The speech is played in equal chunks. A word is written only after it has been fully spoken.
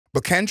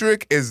But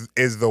Kendrick is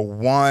the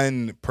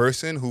one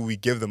person who we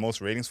give the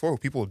most ratings for, who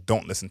people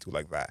don't listen to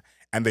like that,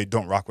 and they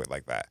don't rock with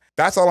like that.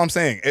 That's all I'm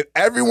saying. If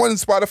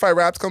everyone's Spotify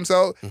Wrapped comes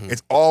out,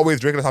 it's always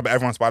Drake at the top of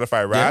everyone's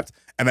Spotify Wrapped,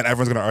 and then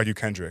everyone's gonna argue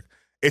Kendrick.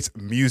 It's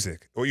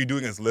music. What you're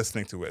doing is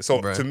listening to it. So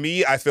to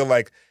me, I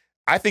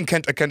think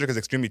Kendrick is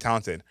extremely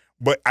talented,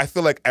 but I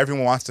feel like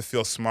everyone wants to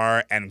feel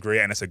smart and great,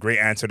 and it's a great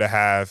answer to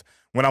have.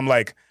 When I'm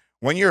like,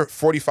 when you're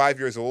 45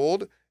 years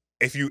old,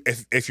 if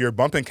you're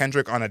bumping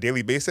Kendrick on a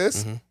daily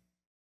basis.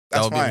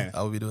 That's fine.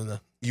 I will be doing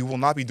that. You will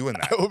not be doing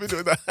that. I will be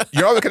doing that.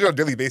 You're not going to on a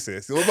daily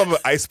basis. You'll love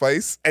Ice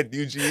Spice and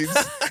New Jeans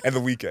and The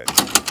Weeknd.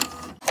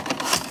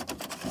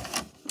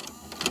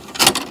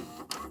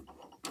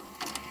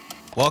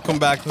 Welcome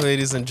back,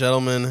 ladies and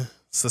gentlemen.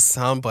 It's the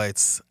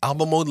Soundbites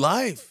Album Mode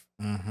Live.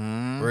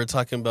 We're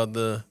talking about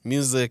the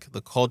music,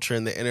 the culture,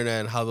 and the internet,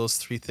 and how those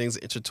three things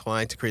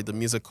intertwine to create the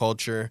music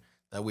culture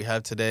that we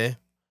have today.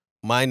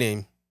 My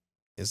name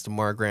is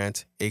Demar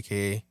Grant,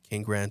 a.k.a.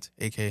 King Grant,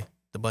 a.k.a.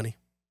 The Bunny.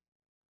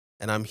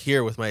 And I'm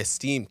here with my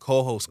esteemed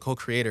co-host,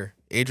 co-creator,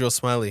 Adriel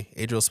Smiley,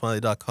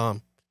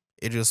 adrielsmiley.com,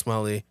 Adriel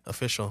Smiley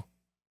Official,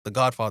 the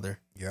Godfather.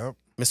 Yep.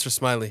 Mr.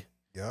 Smiley.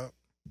 Yep.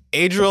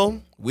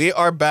 Adriel, we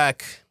are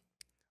back.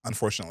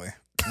 Unfortunately.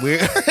 We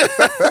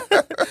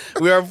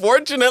are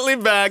fortunately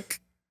back,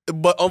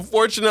 but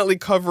unfortunately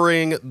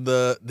covering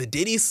the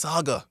Diddy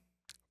saga.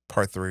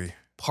 Part 3.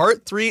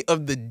 Part 3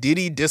 of the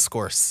Diddy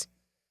Discourse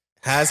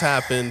has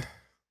happened.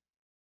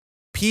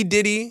 P.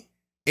 Diddy,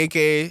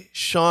 a.k.a.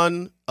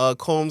 Sean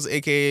Combs,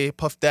 a.k.a.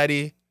 Puff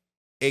Daddy,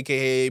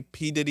 a.k.a.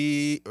 P.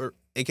 Diddy, or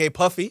a.k.a.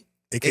 Puffy.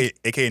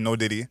 A.k.a. No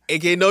Diddy.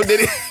 A.k.a. No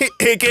Diddy,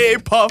 a.k.a.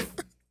 Puff,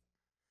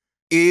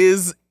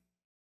 is,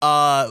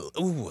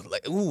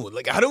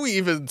 like how do we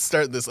even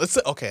start this?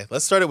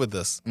 Let's start it with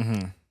this.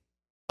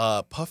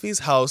 Puffy's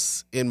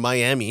house in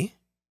Miami,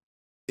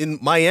 and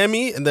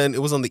then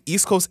it was on the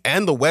East Coast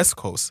and the West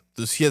Coast.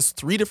 So he has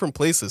 3 different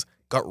places,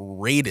 got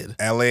raided.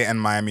 LA and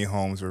Miami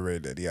homes were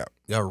raided, yeah.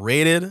 Got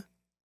raided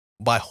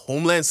by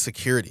Homeland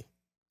Security.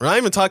 We're not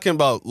even talking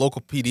about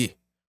local PD.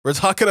 We're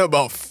talking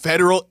about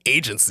federal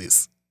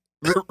agencies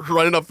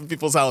running up in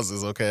people's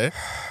houses, okay?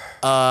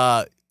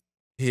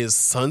 His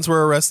sons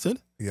were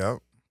arrested. Yep.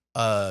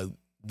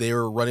 They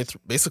were running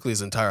through basically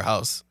his entire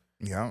house.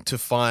 Yeah. To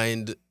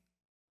find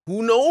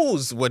who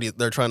knows what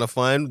they're trying to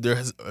find.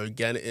 There's,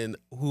 again, in,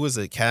 who is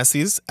it,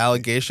 Cassie's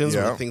allegations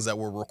were things that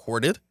were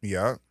recorded.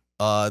 Yeah.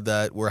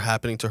 That were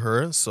happening to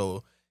her.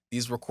 So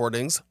these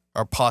recordings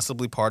are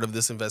possibly part of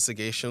this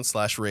investigation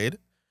 / raid.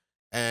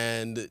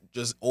 And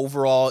just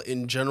overall,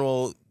 in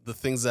general, the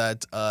things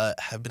that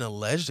have been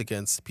alleged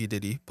against P.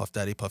 Diddy, Puff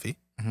Daddy, Puffy,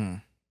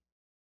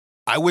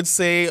 I would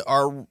say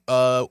are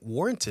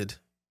warranted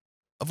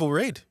of a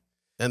raid.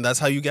 And that's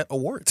how you get a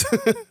warrant.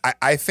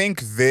 I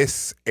think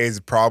this is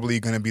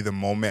probably going to be the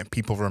moment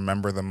people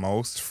remember the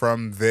most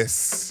from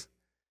this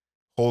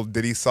whole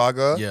Diddy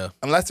saga. Yeah.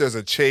 Unless there's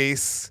a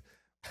chase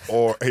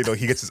or,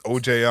 he gets his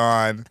OJ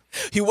on.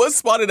 He was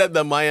spotted at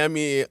the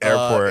Miami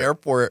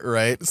airport,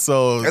 right?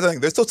 So I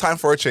think there's still time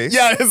for a chase.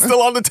 Yeah, it's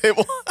still on the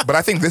table. But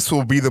I think this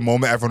will be the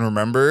moment everyone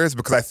remembers,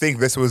 because I think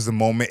this was the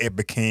moment it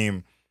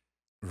became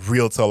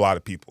real to a lot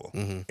of people.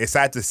 It's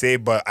sad to say,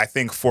 but I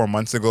think 4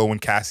 months ago when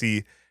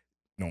Cassie,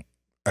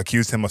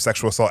 accused him of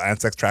sexual assault and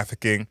sex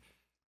trafficking,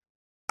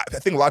 I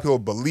think a lot of people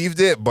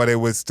believed it, but it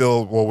was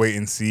still, we'll wait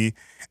and see.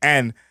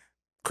 And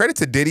credit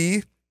to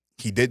Diddy,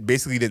 he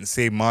basically didn't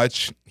say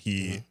much.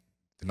 He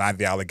denied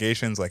the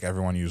allegations like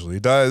everyone usually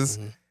does.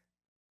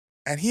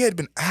 And he had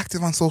been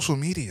active on social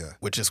media.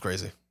 Which is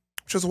crazy.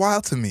 Which was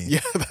wild to me. Yeah,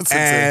 that's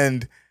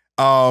insane.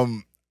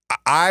 And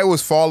I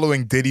was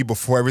following Diddy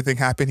before everything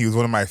happened. He was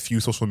one of my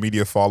few social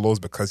media follows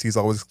because he's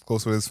always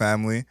close with his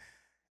family.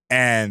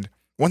 And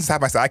once it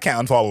happened, I said, I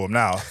can't unfollow him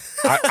now.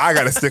 I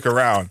got to stick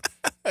around.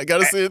 I got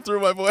to see it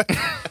through, my boy.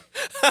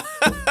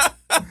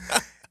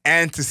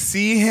 And to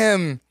see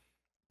him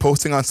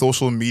posting on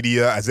social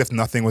media as if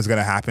nothing was going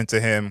to happen to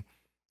him,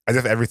 as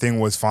if everything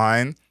was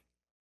fine,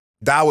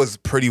 that was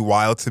pretty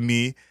wild to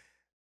me.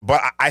 But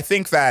I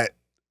think that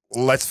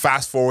let's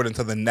fast forward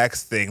into the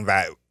next thing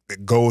that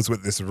goes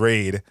with this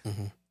raid.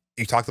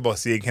 You talked about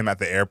seeing him at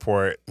the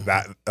airport.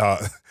 That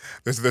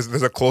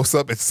there's a close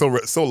up. It's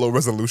so low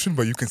resolution,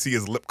 but you can see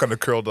his lip kind of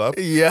curled up.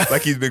 Yeah,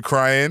 like he's been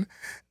crying.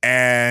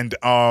 And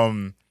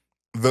the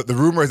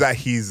rumor is that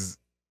he's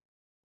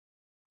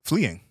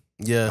fleeing.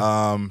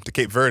 Yeah. To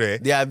Cape Verde.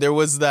 Yeah, there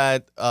was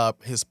that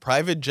his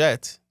private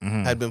jet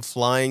had been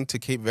flying to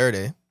Cape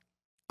Verde.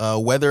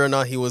 Whether or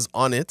not he was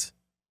on it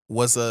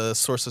was a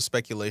source of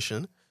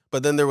speculation.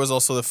 But then there was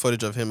also the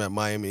footage of him at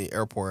Miami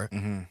airport.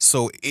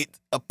 So it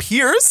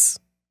appears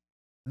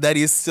that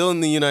he's still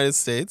in the United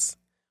States.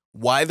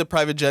 Why the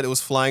private jet was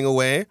flying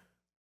away,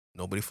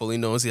 nobody fully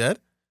knows yet.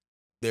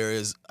 There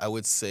is, I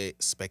would say,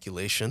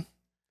 speculation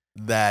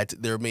that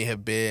there may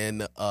have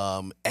been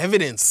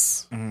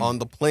evidence on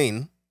the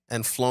plane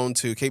and flown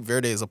to Cape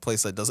Verde, is a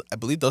place that I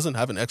believe doesn't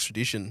have an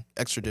extradition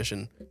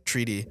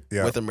treaty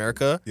with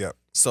America.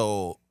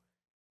 So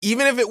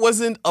even if it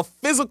wasn't a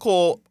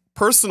physical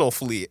personal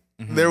fleet,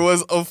 There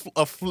was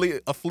a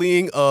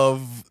fleeing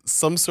of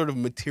some sort of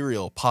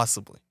material,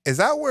 possibly. Is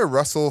that where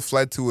Russell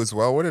fled to as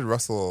well? Where did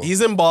Russell?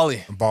 He's in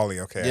Bali. Bali,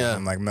 okay. Yeah.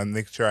 I'm like,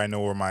 make sure I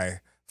know where my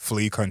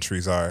flea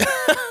countries are.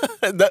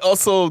 That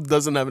also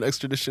doesn't have an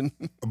extradition.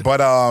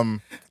 But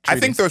I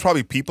think there was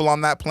probably people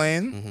on that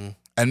plane,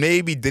 and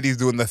maybe Diddy's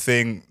doing the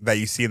thing that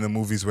you see in the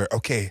movies where,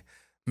 okay,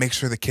 make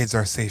sure the kids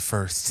are safe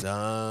first.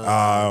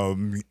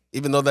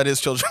 Even though that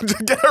is children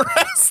to get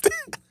arrested.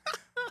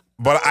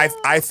 But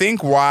I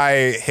think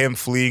why him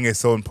fleeing is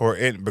so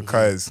important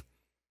because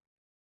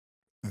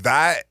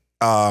that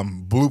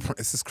blueprint,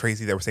 it's just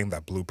crazy that we're saying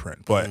that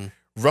blueprint, but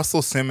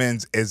Russell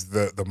Simmons is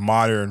the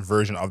modern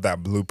version of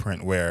that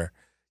blueprint where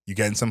you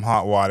get in some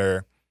hot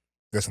water,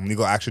 there's some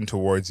legal action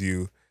towards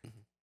you,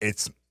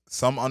 it's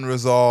some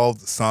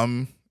unresolved,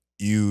 some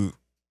you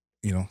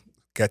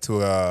get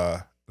to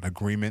an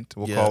agreement,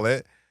 we'll call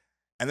it,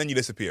 and then you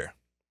disappear.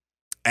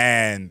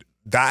 And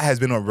that has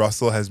been what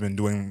Russell has been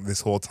doing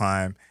this whole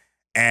time.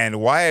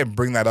 And why I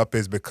bring that up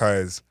is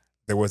because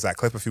there was that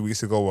clip a few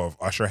weeks ago of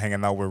Usher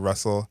hanging out with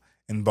Russell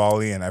in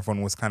Bali, and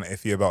everyone was kind of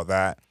iffy about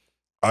that.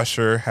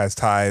 Usher has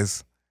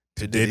ties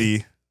to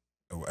Diddy.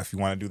 If you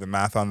want to do the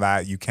math on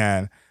that, you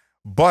can.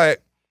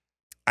 But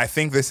I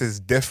think this is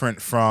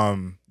different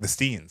from the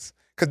Steens.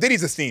 Because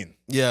Diddy's a Steen.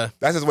 Yeah.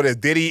 That's just what it is.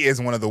 Diddy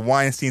is one of the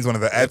Weinsteins, one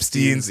of the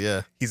Epsteins.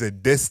 Yeah. He's a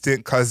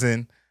distant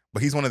cousin,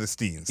 but he's one of the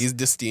Steens. He's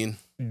Disteen.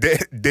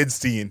 Did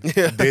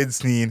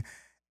Steen.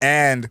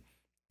 And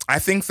I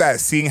think that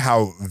seeing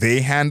how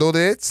they handled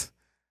it,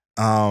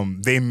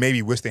 they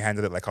maybe wish they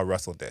handled it like how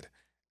Russell did.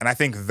 And I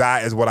think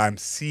that is what I'm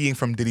seeing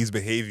from Diddy's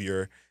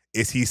behavior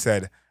is he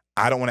said,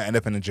 I don't want to end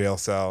up in a jail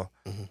cell.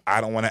 I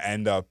don't want to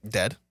end up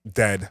dead.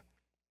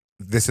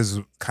 This is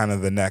kind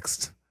of the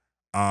next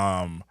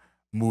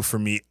move for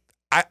me.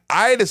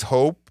 I just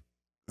hope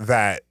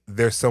that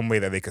there's some way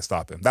that they could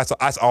stop him. That's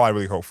all I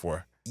really hope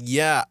for.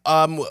 Yeah.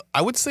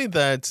 I would say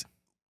that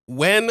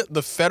when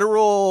the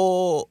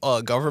federal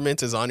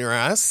government is on your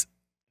ass,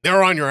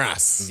 they're on your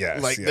ass.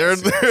 Yes, like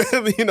yes.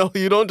 they're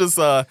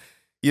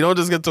you don't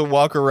just get to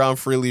walk around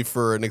freely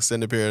for an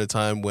extended period of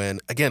time. When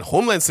again,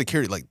 Homeland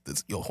Security, like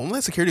this,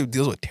 Homeland Security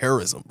deals with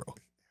terrorism, bro.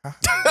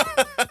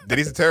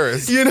 Diddy's a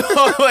terrorist.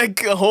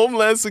 Like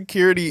Homeland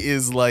Security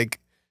is like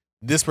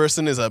this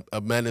person is a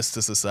menace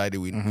to society.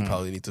 We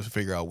probably need to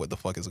figure out what the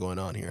fuck is going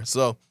on here.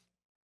 So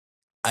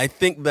I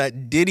think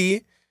that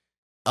Diddy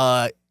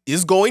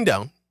is going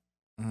down.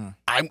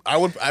 I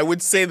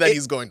would say that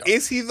he's going down.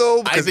 Is he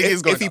though? I think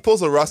he's going if he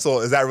pulls a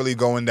Russell, is that really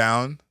going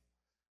down?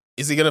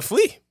 Is he gonna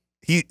flee?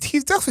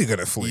 He's definitely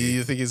gonna flee.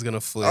 You think he's gonna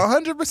flee?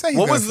 100%.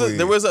 What was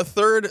there was a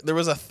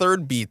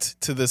third beat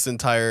to this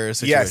entire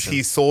situation. Yes,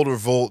 he sold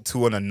Revolt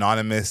to an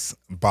anonymous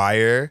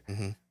buyer.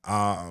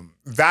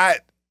 That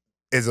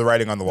is the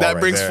writing on the wall. That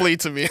right brings there. Flea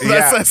to me.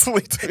 That says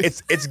Flea to me.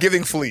 It's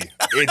giving Flea.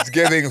 It's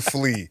giving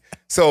Flea.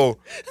 So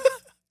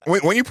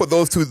when you put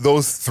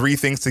those three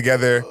things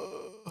together.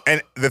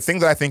 And the thing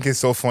that I think is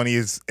so funny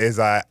is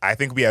I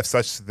think we have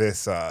such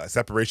this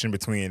separation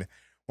between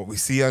what we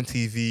see on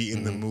TV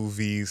in the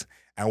movies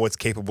and what's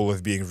capable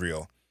of being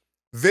real.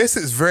 This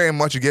is very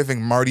much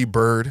giving Marty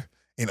Bird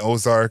in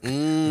Ozark,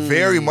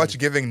 very much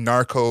giving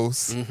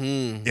Narcos.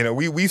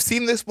 We've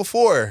seen this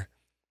before.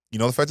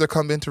 The feds are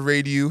coming to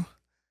raid you,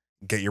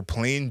 get your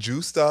plane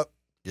juiced up,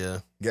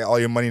 get all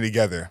your money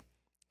together.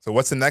 So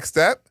what's the next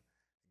step?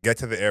 Get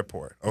to the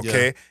airport,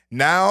 okay? Yeah.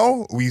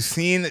 Now, we've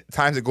seen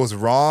times it goes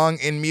wrong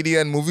in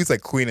media and movies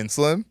like Queen and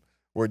Slim,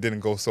 where it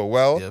didn't go so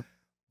well. Yep.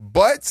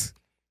 But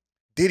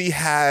Diddy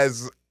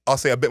has, I'll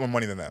say, a bit more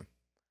money than them.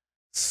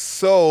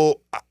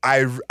 So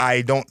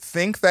I don't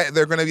think that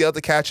they're going to be able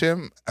to catch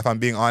him, if I'm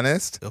being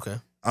honest. Okay.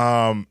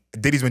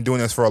 Diddy's been doing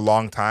this for a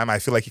long time. I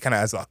feel like he kind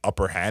of has an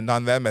upper hand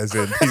on them, as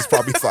in he's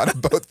probably thought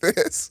about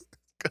this.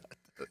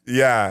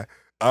 Yeah.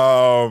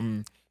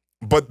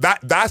 But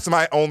that's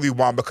my only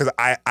one because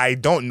I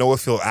don't know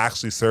if he'll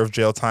actually serve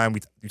jail time.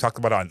 We talked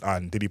about it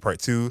on Diddy Part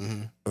 2,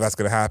 but that's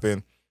going to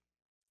happen.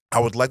 I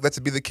would like that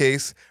to be the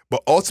case.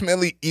 But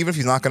ultimately, even if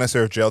he's not going to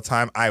serve jail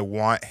time, I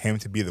want him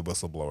to be the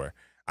whistleblower.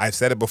 I've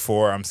said it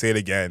before. I'm saying it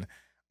again.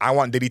 I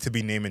want Diddy to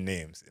be naming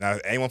names. Now,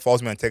 if anyone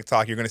follows me on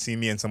TikTok, you're going to see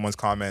me in someone's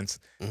comments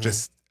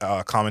just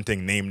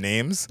commenting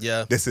names.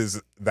 Yeah. This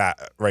is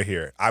that right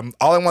here.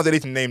 All I want Diddy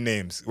to name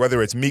names,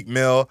 whether it's Meek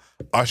Mill,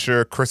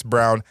 Usher, Chris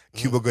Brown,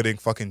 Cuba Gooding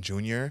fucking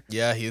Jr.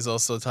 Yeah, he's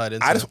also tied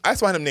into I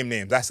just want him to name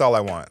names. That's all I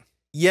want.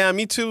 Yeah,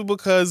 me too,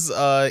 because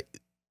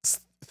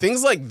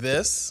things like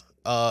this,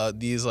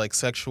 these like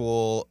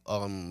sexual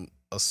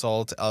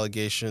assault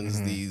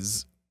allegations,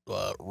 these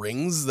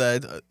rings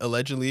that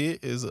allegedly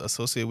is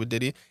associated with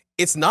Diddy,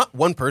 it's not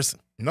one person.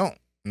 No.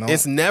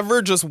 It's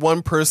never just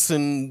one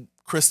person,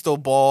 crystal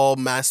ball,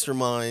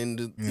 mastermind,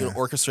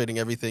 orchestrating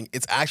everything.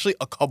 It's actually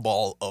a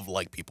cabal of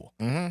like people.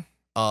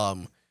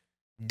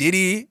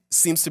 Diddy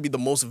seems to be the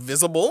most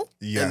visible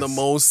and the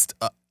most,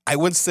 I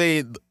would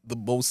say the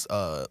most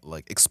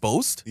like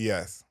exposed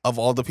of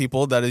all the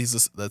people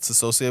that's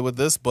associated with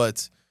this.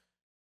 But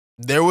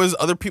there was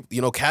other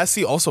people,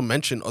 Cassie also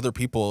mentioned other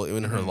people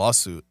in her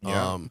lawsuit.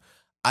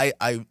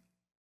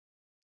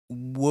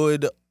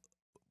 would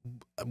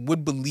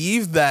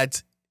believe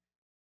that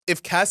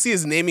if Cassie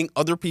is naming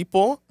other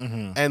people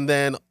and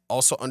then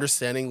also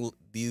understanding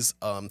these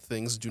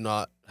things do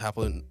not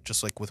happen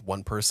just like with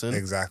one person.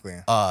 Exactly.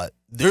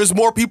 There's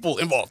more people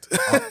involved.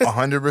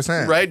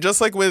 100%. Right?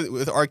 Just like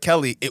with R.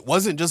 Kelly, it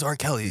wasn't just R.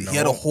 Kelly. No. He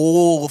had a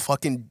whole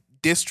fucking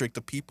district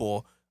of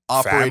people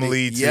operating.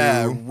 Family too.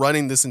 Yeah,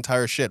 running this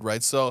entire shit,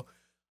 right? So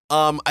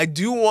I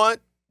do want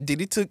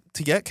Diddy to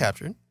get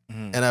captured,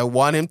 and I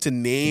want him to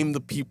name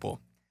the people.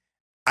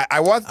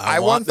 I want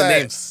the that.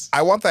 names.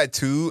 I want that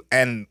too.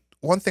 And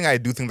one thing I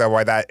do think that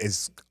why that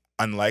is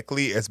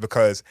unlikely is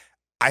because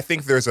I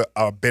think there's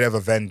a bit of a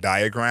Venn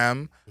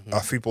diagram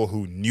of people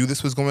who knew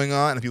this was going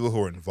on and people who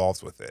were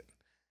involved with it.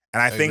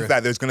 And I think agree.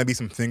 that there's going to be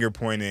some finger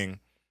pointing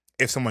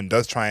if someone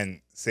does try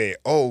and say,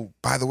 oh,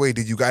 by the way,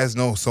 did you guys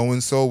know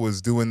so-and-so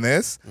was doing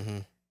this?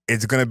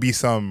 It's going to be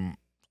some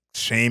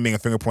shaming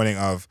and finger pointing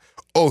of,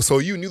 oh, so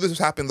you knew this was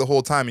happening the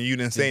whole time and you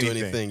didn't say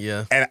anything.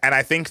 Yeah. And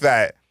I think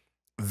that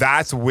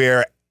that's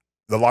where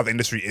the law of the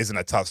industry is in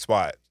a tough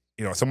spot.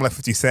 You know, someone like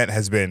 50 Cent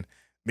has been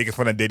making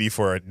fun of Diddy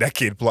for a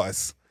decade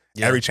plus,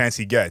 every chance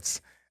he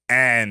gets.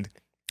 And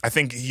I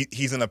think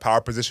he's in a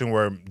power position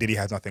where Diddy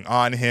has nothing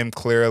on him,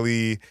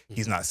 clearly.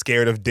 He's not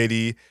scared of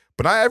Diddy.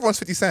 But not everyone's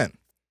 50 Cent.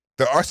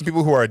 There are some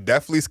people who are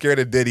definitely scared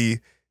of Diddy,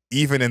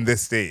 even in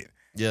this state.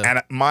 Yeah.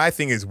 And my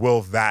thing is,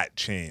 will that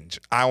change?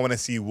 I want to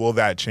see, will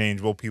that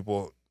change? Will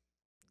people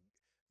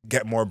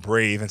get more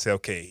brave and say,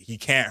 okay, he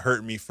can't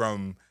hurt me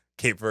from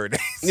Cape Verde?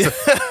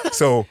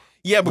 So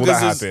yeah, will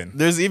because that happen?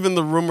 there's even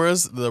the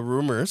rumors,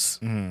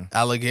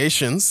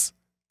 allegations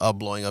of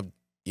blowing up,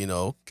 you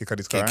know, Kid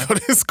Cudi's Kid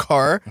Cudi's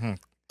car.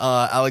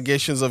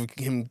 Allegations of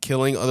him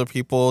killing other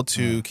people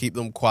to keep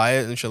them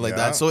quiet and shit like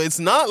that. So it's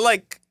not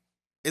like,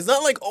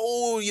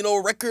 oh, you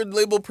know, record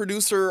label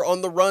producer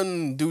on the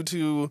run due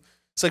to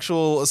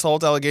sexual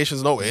assault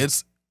allegations. No,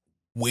 it's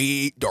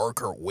way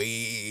darker,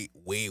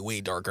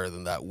 way darker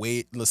than that.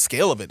 The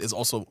scale of it is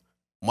also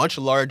much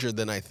larger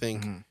than I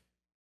think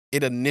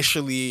it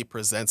initially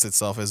presents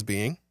itself as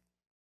being.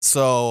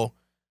 So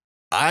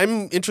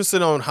I'm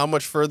interested on how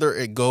much further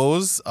it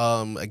goes.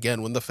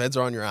 Again, when the feds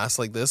are on your ass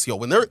like this,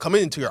 when they're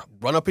coming into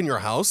run up in your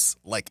house,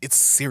 like, it's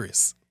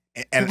serious.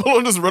 And people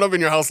don't just run up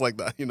in your house like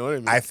that. You know what I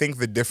mean? I think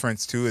the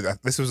difference too is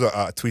this was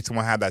a tweet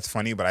someone had that's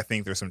funny, but I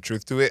think there's some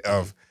truth to it.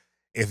 Of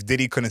if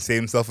Diddy couldn't save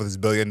himself with his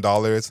 $1 billion,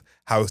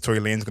 how is Tory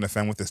Lanez going to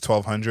fend with his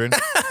 1,200?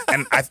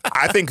 And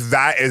I think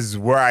that is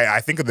where I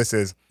think of this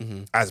is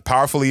as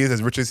powerful he is,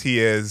 as rich as he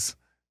is,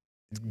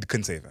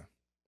 couldn't save him.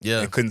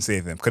 Yeah, it couldn't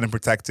save him, couldn't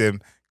protect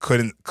him,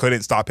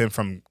 couldn't stop him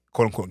from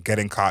quote unquote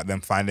getting caught,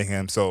 them finding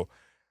him. So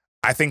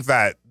I think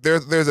that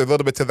there's a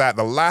little bit to that.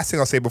 The last thing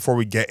I'll say before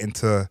we get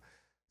into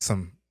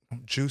some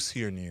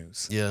juicier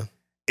news,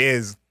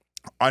 is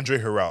Andre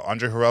Harrell.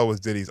 Andre Harrell was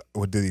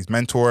Diddy's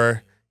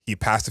mentor. He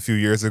passed a few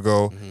years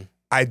ago.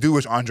 I do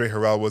wish Andre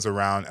Harrell was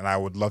around, and I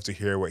would love to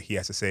hear what he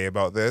has to say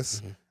about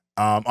this.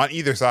 On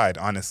either side,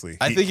 honestly.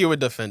 I think he would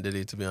defend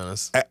Diddy, to be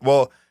honest.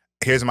 Well,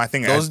 here's my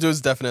thing. Those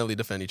dudes definitely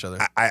defend each other.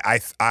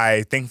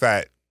 I think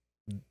that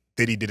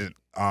Diddy didn't.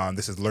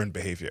 This is learned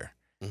behavior,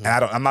 and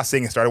I'm not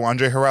saying it started with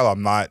Andre Harrell.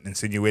 I'm not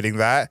insinuating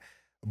that,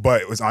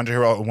 but it was Andre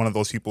Harrell one of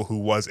those people who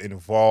was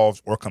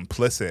involved or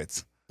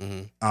complicit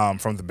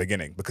from the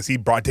beginning, because he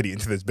brought Diddy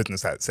into this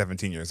business at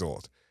 17 years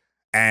old,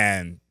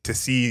 and to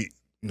see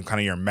kind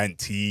of your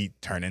mentee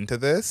turn into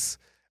this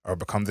or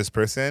become this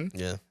person,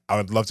 I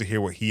would love to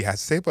hear what he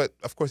has to say. But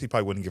of course, he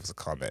probably wouldn't give us a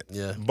comment.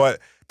 But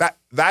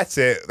that's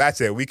it.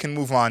 That's it. We can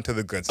move on to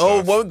the good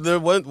stuff.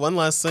 One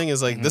last thing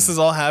is like this is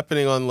all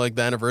happening on like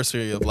the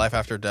anniversary of Life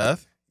After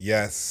Death.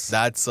 Yes,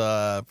 that's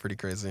pretty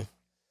crazy.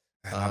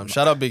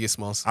 Shout out Biggie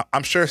Smalls.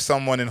 I'm sure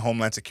someone in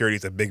Homeland Security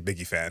is a big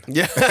Biggie fan.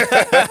 Yeah,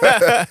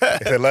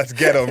 they said, let's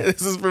get him.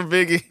 This is for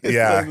Biggie.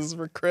 Yeah, this is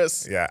for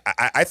Chris. Yeah,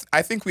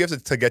 I think we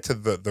have to get to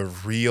the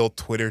real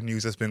Twitter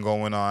news that's been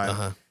going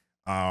on.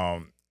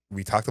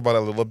 We talked about it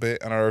a little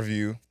bit in our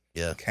review.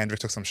 Yeah, Kendrick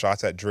took some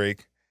shots at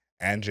Drake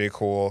and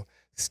J.Cole.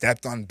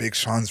 Stepped on Big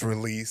Sean's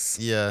release.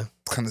 Yeah,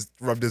 kind of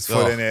rubbed his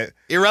foot in it.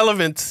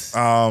 Irrelevant.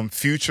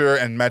 Future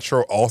and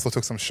Metro also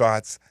took some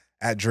shots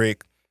at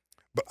Drake.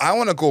 But I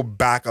want to go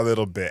back a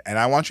little bit, and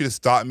I want you to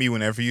stop me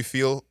whenever you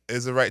feel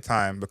is the right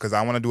time, because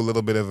I want to do a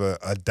little bit of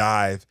a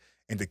dive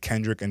into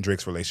Kendrick and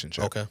Drake's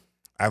relationship. Okay.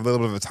 I have a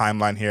little bit of a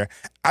timeline here.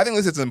 I think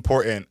this is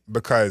important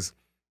because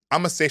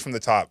I'm going to say from the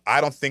top,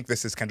 I don't think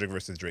this is Kendrick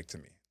versus Drake to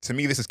me. To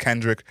me, this is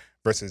Kendrick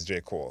versus J.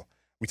 Cole.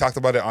 We talked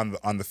about it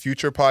on the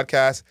Future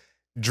podcast.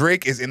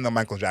 Drake is in the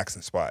Michael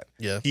Jackson spot.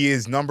 Yeah. He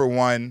is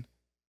 #1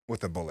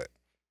 with a bullet.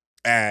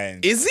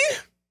 And is he?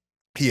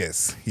 He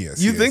is.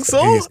 You think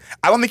so?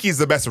 I don't think he's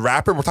the best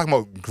rapper. We're talking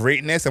about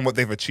greatness and what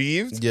they've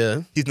achieved.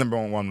 Yeah. He's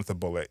 #1 with a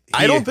bullet.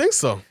 I don't think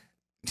so.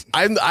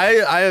 I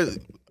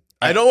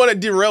don't want to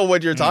derail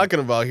what you're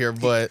talking about here,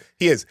 but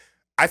he is.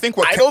 I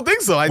don't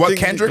think so. What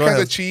Kendrick has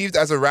achieved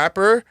as a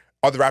rapper,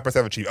 other rappers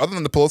have achieved. Other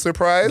than the Pulitzer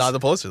Prize. Not the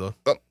Pulitzer, though.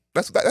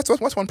 That's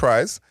one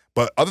prize.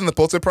 But other than the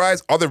Pulitzer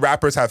Prize, other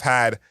rappers have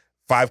had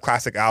 5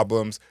 classic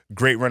albums,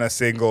 great run of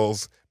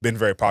singles, been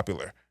very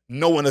popular.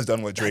 No one has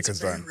done what Drake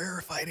has done.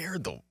 Rarefied air,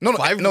 though. No,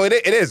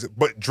 it is.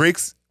 But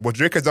what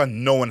Drake has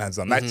done, no one has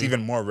done. That's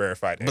even more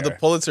rarefied air. But the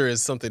Pulitzer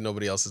is something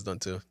nobody else has done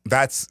too.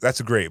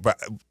 That's great.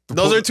 But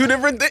those are two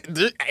different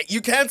things. You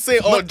can't say,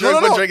 what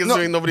Drake is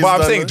doing, nobody's done.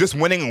 But I'm saying just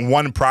winning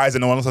one prize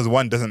and no one else has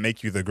won doesn't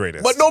make you the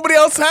greatest. But nobody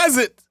else has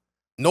it.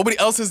 Nobody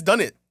else has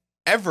done it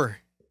ever.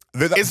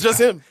 It's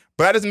just him.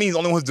 But that doesn't mean he's the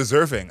only one who's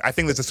deserving. I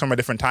think this is from a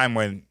different time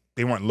when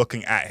they weren't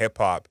looking at hip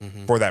hop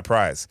for that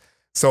prize.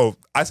 So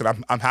I said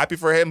I'm happy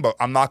for him, but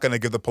I'm not going to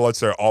give the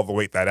Pulitzer all the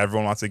weight that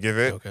everyone wants to give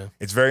it. Okay.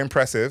 It's very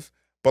impressive.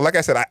 But like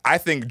I said, I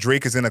think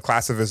Drake is in a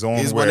class of his own.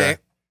 He's 1A. Say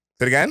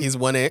it again? He's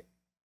 1A.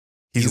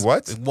 He's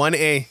what?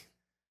 1A.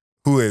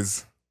 Who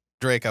is?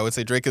 Drake. I would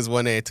say Drake is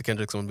 1A to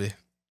Kendrick's 1B.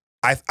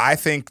 I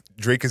think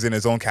Drake is in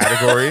his own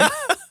category.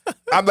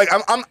 I'm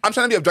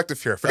trying to be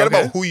objective here. Forget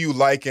about who you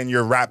like in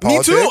your rap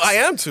politics. Me too. I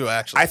am too,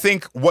 actually. I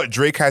think what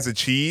Drake has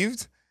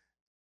achieved,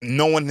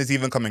 no one has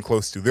even coming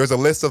close to. There's a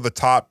list of the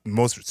top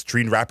most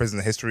streamed rappers in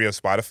the history of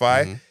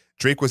Spotify.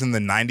 Drake was in the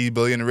 90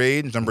 billion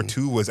range. Number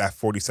 2 was at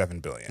 47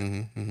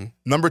 billion.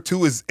 Number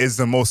 2 is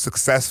the most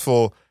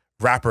successful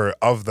rapper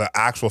of the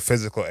actual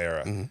physical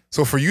era.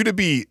 So for you to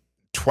be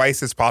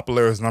twice as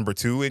popular as number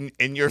 2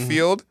 in your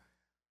field,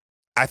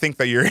 I think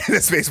that you're in a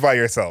space by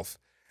yourself.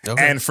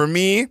 Okay. And for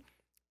me,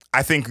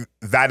 I think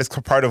that is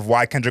part of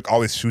why Kendrick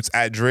always shoots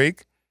at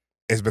Drake,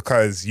 is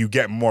because you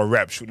get more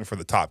reps shooting for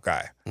the top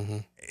guy.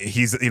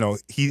 He's,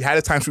 he had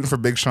a time shooting for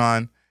Big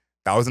Sean.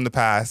 That was in the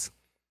past.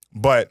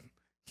 But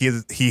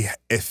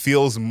it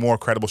feels more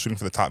credible shooting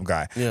for the top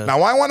guy. Yeah. Now,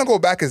 why I want to go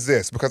back is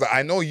this, because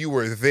I know you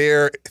were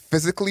there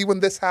physically when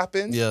this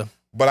happened. Yeah.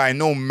 But I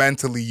know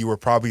mentally you were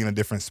probably in a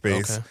different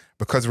space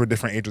because we're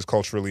different ages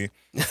culturally.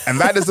 And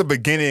that is the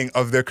beginning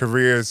of their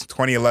careers,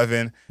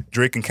 2011,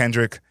 Drake and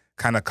Kendrick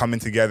kind of coming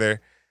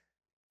together.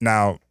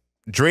 Now,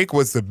 Drake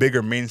was the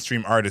bigger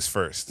mainstream artist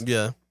first.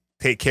 Yeah.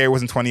 Take Care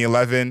was in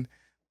 2011.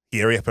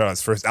 He already put out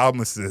his first album.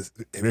 This is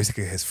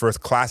basically his first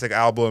classic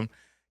album.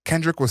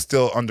 Kendrick was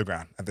still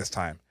underground at this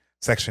time.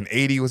 Section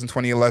 80 was in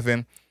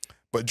 2011.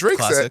 But Drake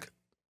said,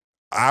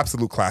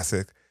 absolute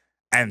classic.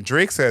 And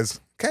Drake says,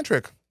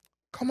 Kendrick,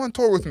 come on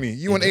tour with me.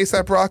 You and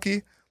A$AP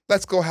Rocky,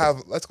 let's go have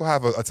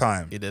a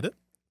time. He did it.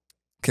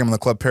 Came on the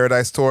Club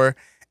Paradise tour.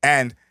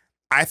 And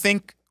I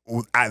think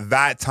at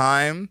that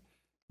time,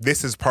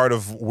 this is part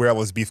of where all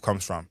this beef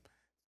comes from.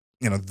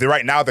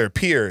 Right now they're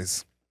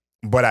peers,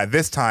 but at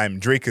this time,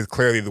 Drake is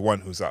clearly the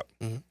one who's up.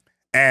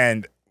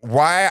 And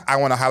why I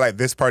want to highlight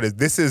this part is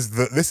this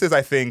is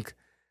I think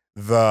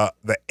the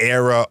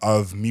era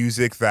of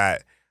music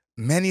that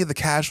many of the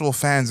casual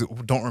fans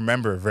don't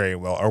remember very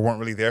well or weren't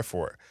really there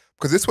for.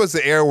 Because this was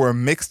the era where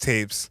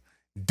mixtapes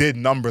did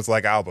numbers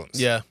like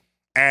albums. Yeah.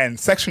 And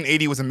Section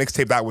 80 was a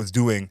mixtape that was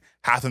doing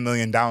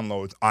 500,000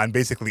 downloads on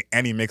basically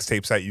any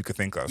mixtape site you could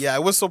think of. Yeah,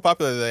 it was so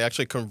popular that they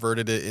actually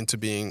converted it into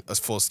being a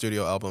full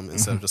studio album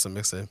instead of just a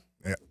mixtape.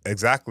 Yeah,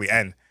 exactly.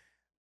 And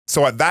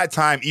so at that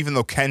time, even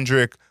though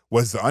Kendrick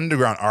was the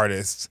underground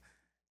artist,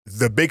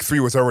 the big three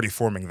was already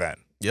forming then.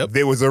 Yep.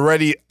 There was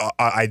already an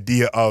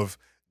idea of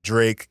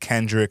Drake,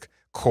 Kendrick,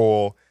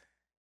 Cole,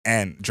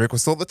 and Drake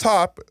was still at the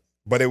top,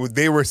 but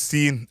they were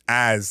seen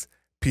as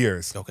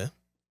peers. Okay.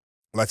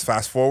 Let's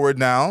fast forward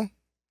now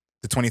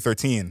to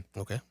 2013.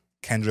 Okay.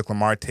 Kendrick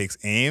Lamar takes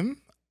aim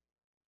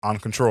on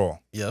Control.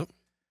 Yep.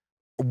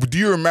 Do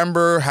you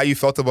remember how you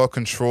felt about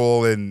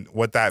Control and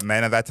what that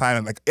meant at that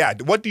time?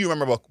 And what do you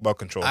remember about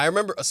Control? I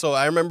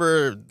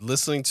remember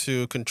listening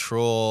to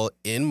Control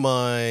in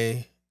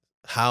my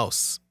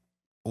house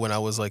when I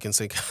was in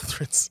St.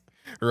 Catharines,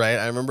 right?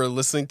 I remember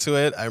listening to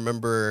it. I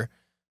remember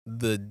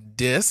the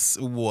diss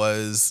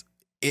was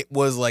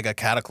like a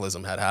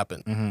cataclysm had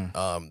happened.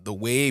 The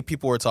way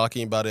people were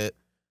talking about it,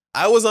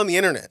 I was on the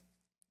internet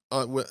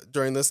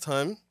during this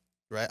time,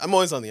 right? I'm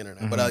always on the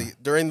internet, but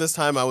during this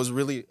time, I was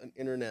really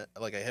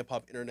a hip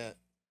hop internet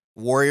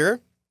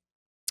warrior.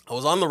 I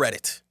was on the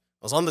Reddit.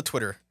 I was on the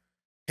Twitter.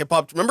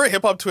 Remember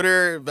hip hop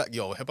Twitter?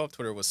 Hip hop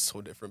Twitter was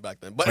so different back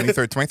then. But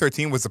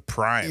 2013 was the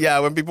prime. Yeah,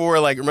 when people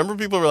were remember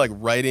people were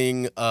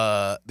writing,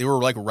 they were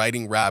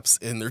writing raps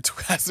in their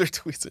as their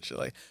tweets and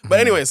shit But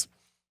anyways.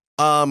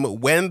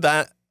 When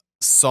that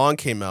song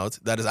came out,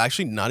 that is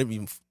actually not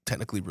even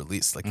technically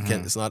released.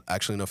 It's not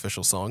actually an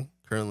official song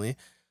currently.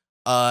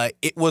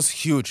 It was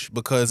huge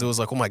because it was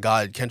oh my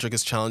God, Kendrick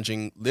is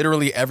challenging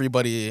literally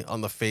everybody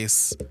on the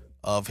face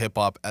of hip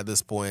hop at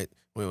this point.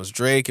 When it was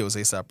Drake, it was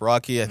A$AP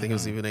Rocky. I think it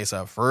was even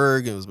A$AP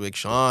Ferg. It was Big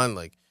Sean.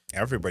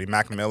 Everybody,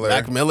 Mac Miller,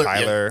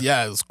 Tyler.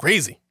 Yeah, it was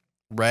crazy,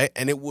 right?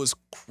 And it was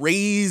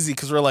crazy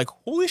because we're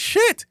holy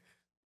shit,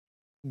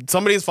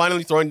 somebody's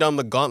finally throwing down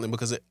the gauntlet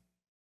because it.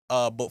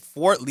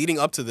 Before leading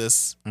up to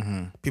this,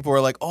 people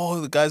were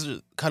oh, the guys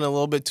are kind of a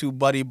little bit too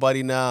buddy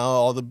now.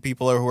 All the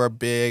people who are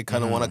big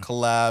kind of want to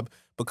collab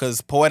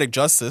because Poetic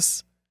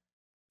Justice,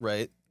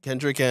 right?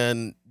 Kendrick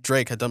and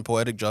Drake had done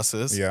Poetic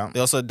Justice. Yeah. They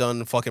also had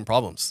done fucking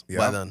Problems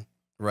by then,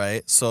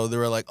 right? So they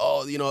were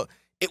oh,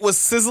 it was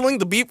sizzling.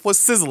 The beef was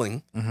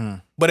sizzling, Mm-hmm.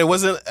 but it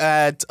wasn't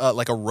at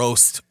like a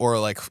roast or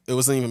like it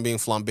wasn't even being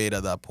flambéed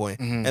at that point.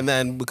 Mm-hmm. And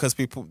then because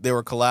they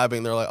were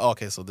collabing, they're like, oh,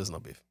 okay, so there's no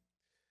beef,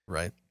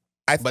 right?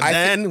 But I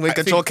then think- when I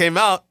Control think- came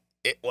out,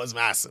 it was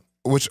massive.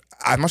 which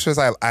as much as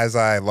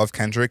I love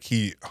Kendrick,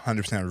 he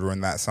 100%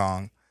 ruined that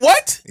song.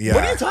 What? Yeah.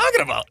 What are you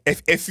talking about?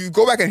 If you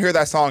go back and hear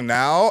that song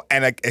now,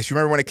 and like if you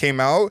remember when it came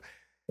out,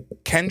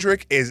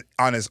 Kendrick is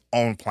on his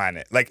own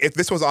planet. Like if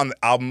this was on the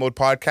Album Mode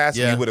podcast,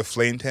 Yeah. we would have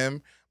flamed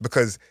him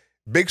because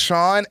Big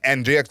Sean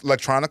and Jay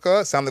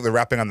Electronica sound like they're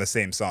rapping on the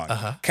same song.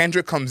 Uh-huh.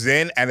 Kendrick comes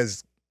in and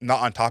is not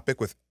on topic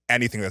with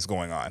anything that's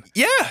going on.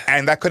 Yeah.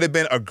 And that could have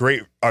been a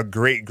great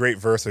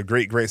verse, a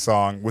great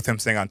song with him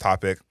staying on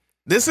topic.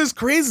 This is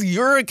crazy.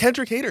 You're a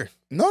Kendrick hater.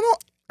 No,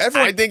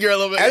 everyone. I think you're a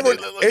little bit. everyone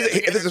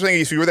this is the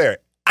thing. You were there.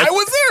 I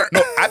was there.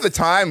 No, at the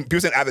time,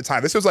 people saying at the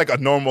time, this was like a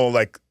normal,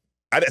 like,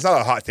 it's not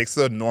a hot take, it's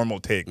a normal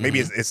take. Maybe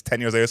it's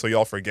 10 years later, so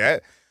y'all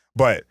forget.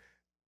 But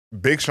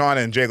Big Sean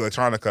and Jay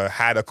Electronica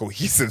had a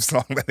cohesive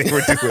song that they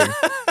were doing.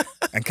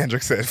 And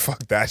Kendrick said,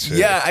 fuck that shit.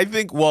 Yeah, I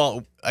think,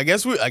 well, I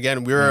guess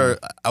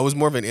I was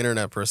more of an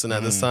internet person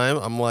at this time.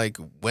 I'm like,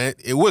 when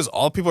it was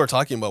all people were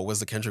talking about was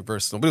the Kendrick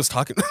verse. Nobody was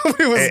talking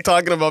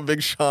about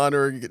Big Sean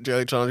or Jay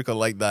Electronica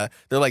like that.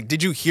 They're like,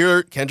 did you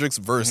hear Kendrick's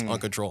verse on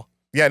Control?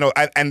 Yeah, no,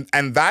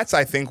 and that's,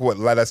 I think, what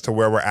led us to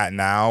where we're at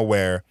now,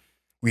 where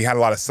we had a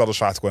lot of subtle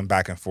shots going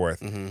back and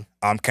forth.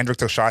 Kendrick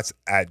took shots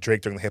at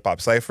Drake during the hip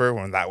hop cypher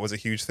when that was a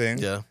huge thing.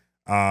 Yeah.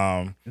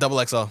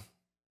 Double XL.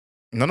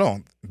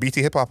 No,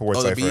 BT Hip Hop Award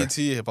Oh, the cypher. BET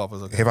hip hop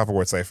was okay. Hip Hop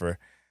Award cypher.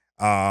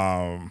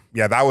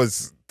 Yeah, that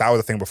was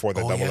a thing before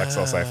the double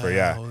XL cypher.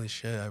 Yeah. Holy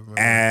shit, I remember.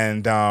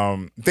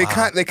 And they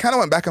kind of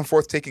went back and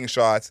forth taking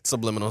shots.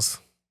 Subliminals.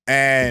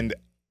 And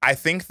I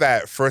think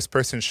that first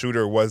person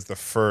shooter was the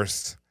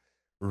first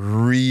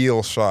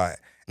real shot.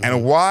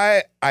 And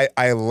why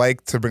I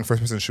like to bring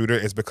first person shooter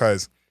is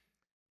because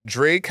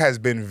Drake has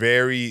been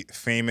very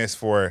famous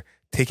for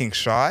taking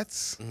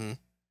shots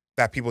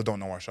that people don't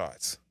know are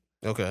shots.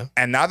 Okay.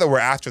 And now that we're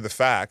after the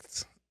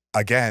fact,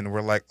 again,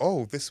 we're like,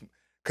 oh, this,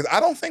 because I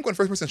don't think when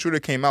first person shooter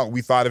came out,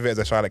 we thought of it as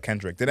a shot at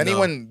Kendrick. Did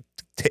anyone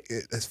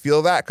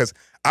feel that? Because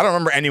I don't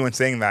remember anyone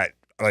saying that,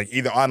 like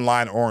either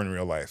online or in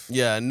real life.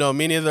 Yeah, no,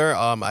 me neither.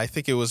 I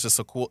think it was just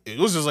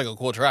like a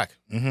cool track.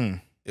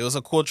 It was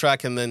a cool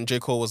track, and then J.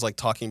 Cole was like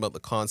talking about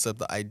the concept,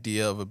 the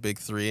idea of a big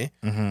three,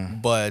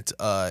 but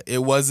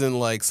it wasn't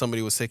like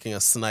somebody was taking a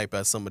snipe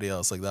at somebody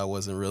else. Like that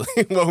wasn't really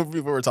what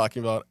people were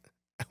talking about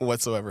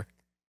whatsoever.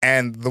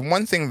 And the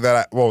one thing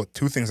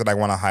two things that I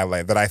want to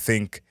highlight that I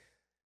think,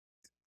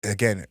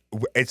 again,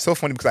 it's so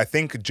funny because I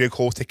think J.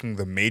 Cole's taking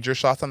the major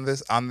shots on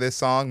this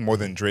song more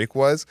than Drake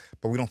was,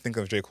 but we don't think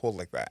of J. Cole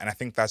like that. And I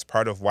think that's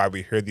part of why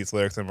we hear these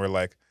lyrics and we're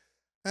like,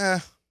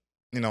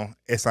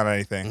 it's not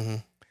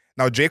anything.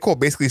 Now, J. Cole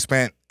basically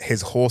spent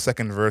his whole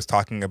second verse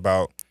talking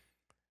about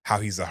how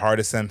he's the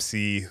hardest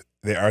MC.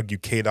 They argue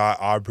K-Dot,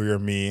 Aubrey, or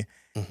me.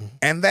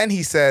 And then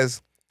he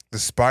says, the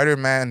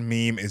Spider-Man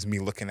meme is me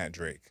looking at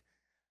Drake.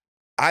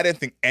 I didn't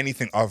think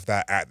anything of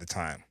that at the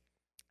time.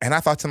 And I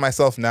thought to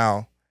myself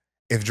now,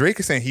 if Drake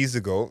is saying he's the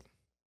GOAT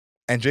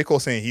and J. Cole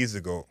saying he's the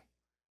GOAT,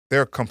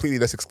 they're completely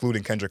just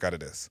excluding Kendrick out of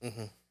this.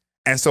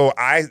 And so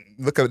I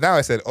look at it now,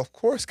 I said, of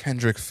course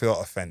Kendrick felt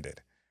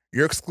offended.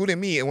 You're excluding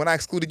me, and when I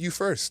excluded you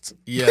first.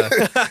 Yeah.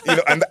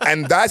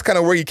 and that's kind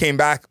of where he came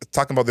back,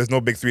 talking about there's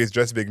no big three, it's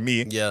just big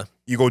me. Yeah.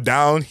 You go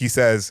down, he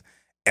says,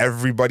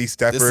 everybody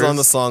steppers. This is on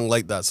the song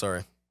Like That,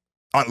 sorry.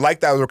 Like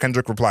That was where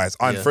Kendrick replies.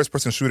 On Yeah. First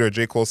Person Shooter,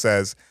 J. Cole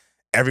says,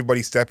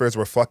 everybody steppers,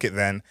 or fuck it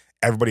then.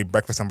 Everybody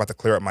breakfast, I'm about to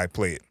clear up my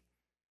plate.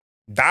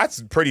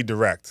 That's pretty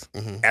direct.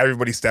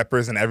 Everybody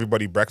steppers and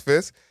everybody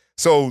breakfast.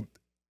 So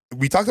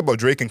we talked about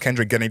Drake and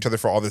Kendrick getting each other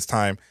for all this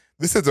time.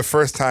 This is the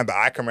first time that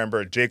I can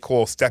remember J.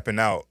 Cole stepping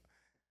out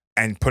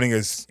and putting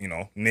his,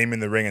 name in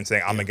the ring and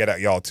saying, I'm going to get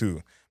at y'all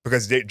too.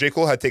 Because J.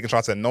 Cole had taken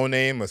shots at No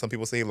Name, but some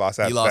people say he lost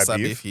that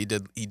beef. He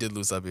did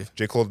lose that beef.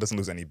 J. Cole doesn't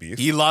lose any beef.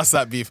 He lost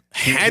that beef.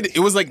 It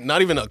was like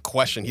not even a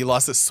question. He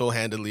lost it so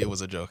handedly it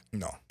was a joke.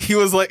 No. He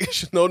was like,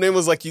 No Name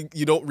was like,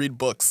 you don't read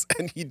books.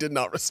 And he did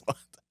not respond.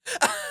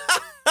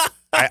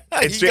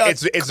 It's J.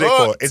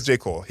 Cole. It's J.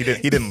 Cole. He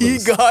didn't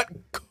lose. He got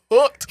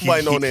cooked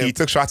by No Name. He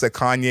took shots at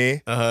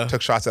Kanye,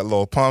 took shots at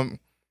Lil Pump.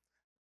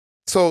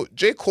 So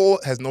J. Cole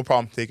has no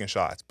problem taking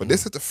shots. But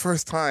this is the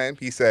first time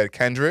he said,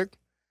 Kendrick,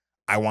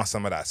 I want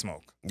some of that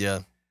smoke. Yeah.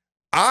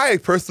 I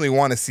personally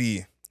want to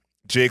see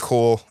J.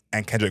 Cole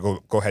and Kendrick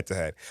go head to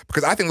head.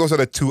 Because I think those are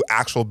the two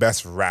actual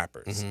best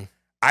rappers.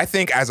 I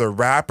think as a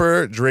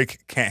rapper, Drake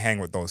can't hang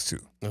with those two.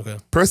 Okay.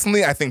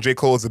 Personally, I think J.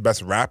 Cole is the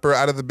best rapper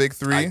out of the big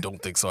three. I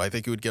don't think so. I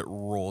think he would get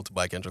rolled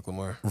by Kendrick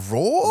Lamar.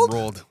 Rolled?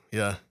 Rolled,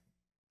 yeah.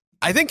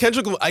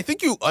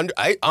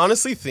 I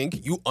honestly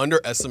think you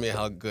underestimate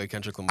how good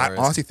Kendrick Lamar is.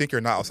 I honestly think you're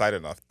not outside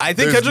enough. I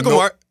think Kendrick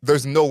Lamar...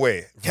 There's no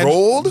way.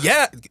 Rolled?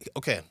 Yeah.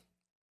 Okay.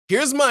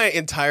 Here's my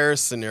entire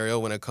scenario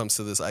when it comes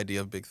to this idea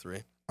of big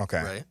three.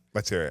 Okay. Right?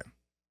 Let's hear it.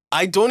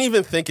 I don't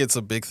even think it's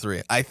a big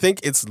three. I think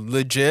it's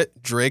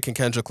legit Drake and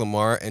Kendrick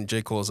Lamar, and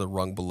J. Cole is a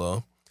rung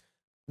below.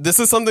 this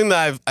is something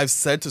that I've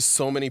said to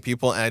so many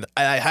people, and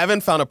I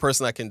haven't found a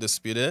person that can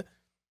dispute it.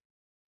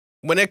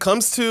 When it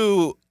comes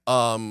to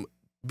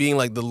being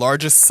like the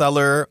largest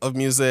seller of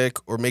music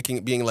or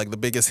being like the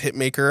biggest hit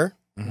maker,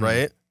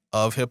 right,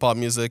 of hip hop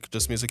music,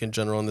 just music in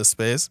general in this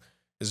space,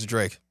 is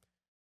Drake,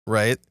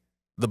 right?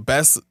 The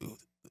best.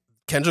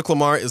 Kendrick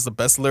Lamar is the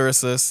best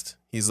lyricist.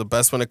 He's the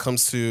best when it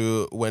comes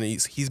to when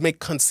he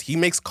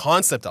makes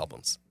concept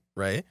albums,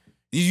 right?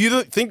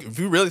 If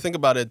you really think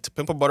about it, To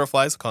Pimp a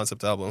Butterfly is a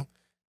concept album.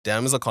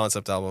 Damn is a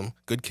concept album.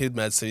 Good Kid,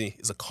 Mad City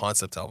is a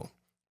concept album,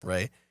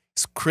 right?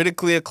 It's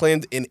critically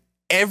acclaimed in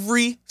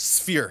every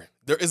sphere.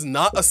 There is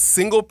not a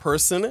single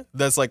person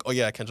that's like, oh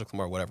yeah, Kendrick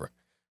Lamar, whatever,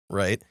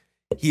 right?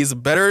 He's a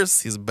better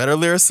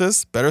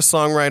lyricist, better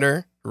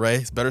songwriter, right?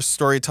 He's a better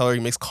storyteller. He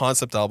makes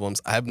concept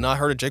albums. I have not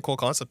heard a J. Cole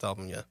concept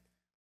album yet,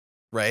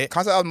 right?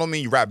 Concept album don't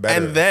mean you rap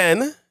better.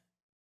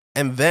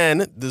 And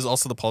then there's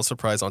also the Pulitzer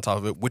Prize on top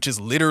of it, which is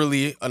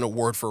literally an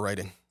award for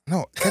writing.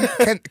 No,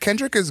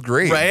 Kendrick is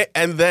great, right?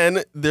 And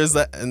then there's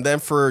that, and then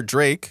for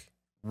Drake,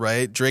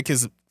 right? Drake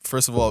is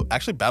first of all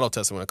actually battle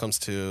tested when it comes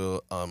to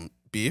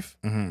beef,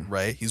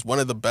 right? He's one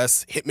of the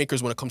best hit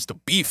makers when it comes to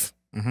beef,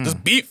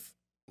 just beef.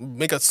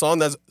 Make a song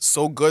that's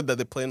so good that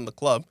they play in the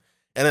club,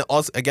 and then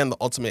also again the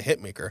ultimate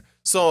hit maker.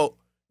 So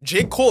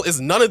J. Cole is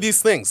none of these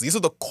things. These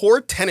are the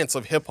core tenets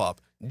of hip hop.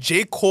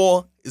 J.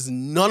 Cole is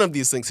none of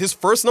these things. His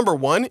first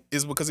 #1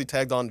 is because he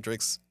tagged on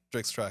Drake's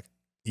track.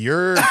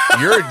 You're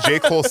a J.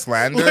 Cole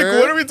slander.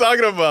 Like, what are we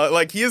talking about?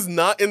 Like, he is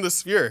not in the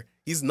sphere.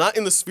 He's not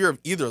in the sphere of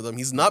either of them.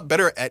 He's not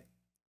better at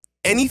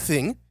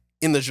anything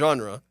in the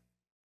genre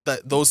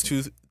that those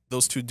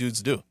two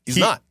dudes do. He's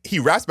not. He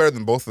raps better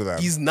than both of them.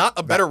 He's not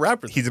a better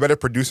rapper. He's a better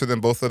producer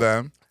than both of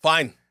them.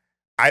 Fine.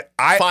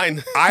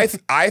 Fine.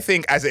 I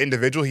think as an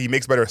individual, he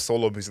makes better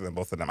solo music than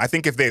both of them. I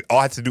think if they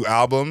all had to do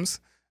albums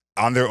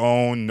on their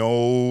own,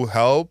 no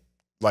help,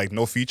 like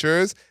no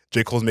features,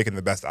 J. Cole's making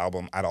the best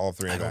album out of all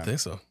three of them. I don't think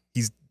so.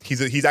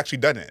 He's actually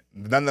done it.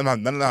 None of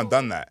them have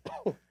done that.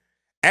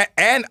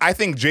 And I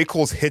think J.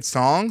 Cole's hit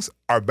songs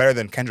are better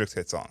than Kendrick's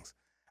hit songs.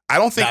 I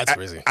don't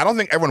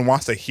think everyone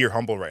wants to hear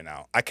Humble right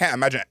now. I can't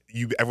imagine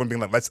everyone being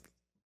like, let's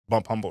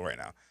bump Humble right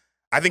now.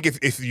 I think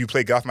if you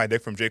play Get Off My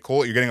Dick from J.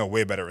 Cole, you're getting a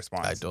way better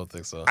response. I don't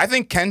think so. I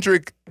think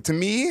Kendrick, to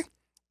me,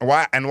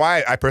 why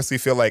I personally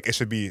feel like it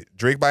should be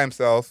Drake by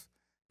himself,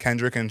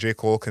 Kendrick and J.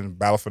 Cole can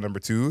battle for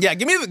 #2. Yeah,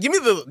 give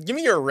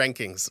me your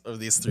rankings of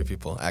these three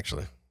people,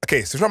 actually.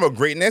 Okay, so talking about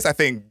greatness, I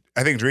think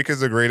Drake is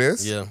the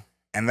greatest. Yeah.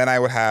 And then I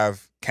would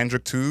have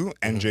Kendrick 2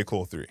 and J.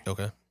 Cole 3.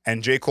 Okay.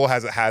 And J. Cole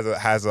has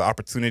an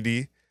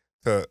opportunity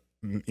to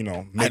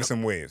make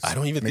some waves. I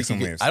don't even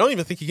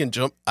think he can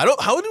jump.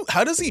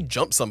 How does he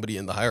jump somebody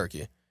in the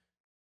hierarchy?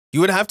 You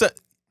would have to.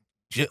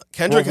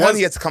 Kendrick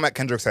he has to come at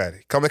Kendrick's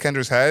head. Come at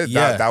Kendrick's head.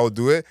 Yeah. That would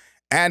do it.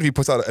 And he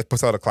puts out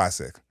a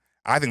classic.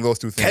 I think those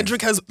two things.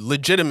 Kendrick has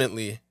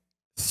legitimately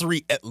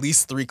at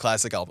least three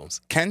classic albums.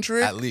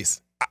 Kendrick, at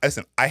least.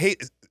 Listen, I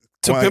hate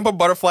To Pimp a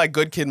Butterfly,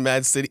 Good Kid,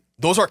 Mad City.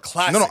 Those are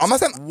classics. No, I'm not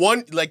saying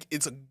one. Like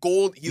it's a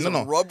gold. He's a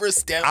rubber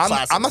stamp.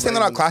 Classic. I'm not saying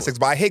they're not classics,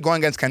 but I hate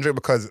going against Kendrick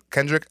because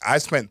Kendrick. I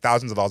spent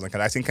thousands of dollars on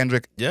Kendrick. I've seen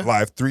Kendrick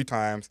live 3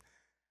 times.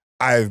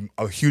 I'm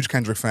a huge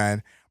Kendrick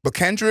fan, but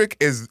Kendrick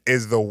is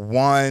the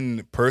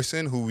one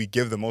person who we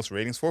give the most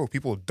ratings for, who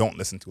people don't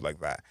listen to like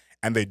that,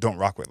 and they don't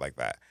rock with like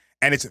that,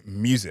 and it's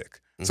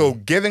music. So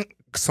giving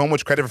so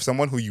much credit for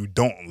someone who you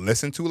don't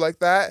listen to like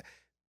that,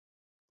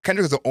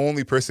 Kendrick is the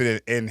only person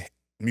in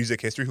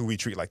music history who we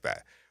treat like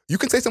that. You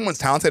can say someone's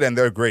talented and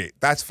they're great.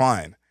 That's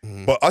fine.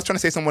 But us trying to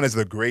say someone is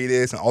the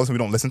greatest and all of a sudden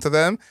we don't listen to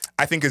them,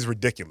 I think is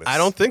ridiculous. I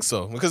don't think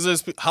so.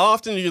 Because how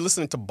often are you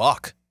listening to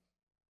Bach?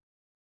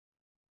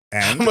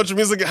 And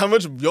how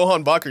much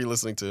Johann Bach are you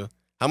listening to?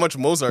 How much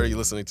Mozart are you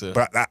listening to?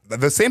 But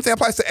the same thing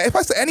applies to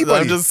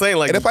anybody. I'm just saying,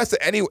 like, it applies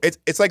to any.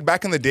 It's like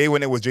back in the day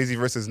when it was Jay-Z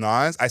versus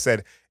Nas. I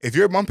said, if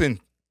you're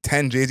bumping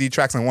 10 Jay-Z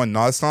tracks on one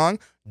Nas song,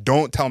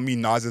 don't tell me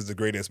Nas is the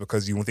greatest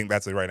because you think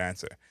that's the right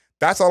answer.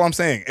 That's all I'm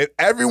saying. If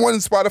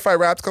everyone's Spotify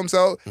Wrapped comes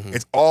out,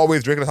 it's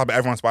always Drake at the top of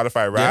everyone's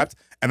Spotify Wrapped,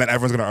 and then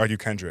everyone's gonna argue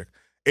Kendrick.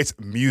 It's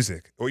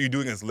music. What you're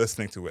doing is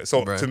listening to it.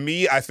 So to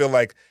me, I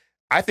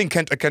think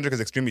Kendrick is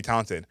extremely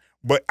talented,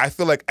 but I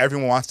feel like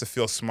everyone wants to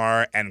feel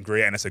smart and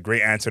great, and it's a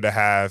great answer to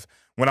have.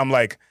 When I'm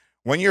like,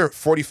 when you're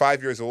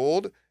 45 years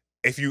old,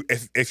 if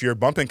you're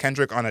bumping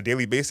Kendrick on a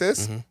daily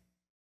basis,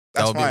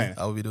 that's fine.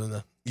 I will be doing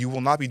that. You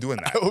will not be doing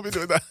that. I will be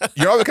doing that.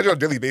 You're not Kendrick on a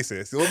daily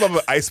basis. You'll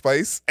bump Ice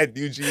Spice and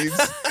New Jeans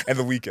and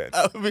The Weeknd.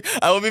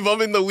 I will be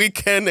bumping The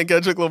Weeknd and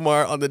Kendrick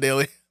Lamar on the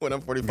daily when I'm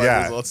 45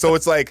 years old. So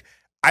it's like,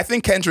 I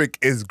think Kendrick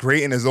is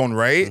great in his own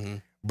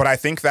right, but I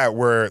think that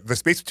the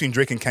space between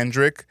Drake and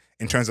Kendrick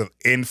in terms of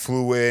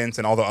influence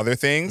and all the other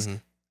things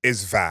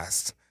is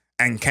vast.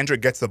 And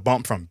Kendrick gets the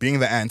bump from being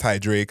the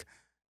anti-Drake.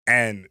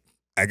 And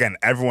again,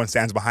 everyone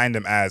stands behind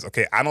him as,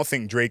 okay, I don't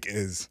think Drake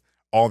is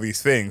all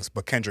these things,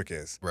 but Kendrick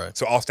is. Right.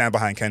 So I'll stand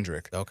behind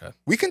Kendrick. Okay.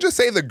 We can just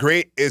say the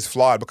great is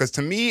flawed because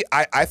to me,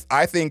 I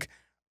think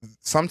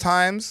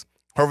sometimes,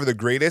 however, the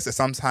greatest is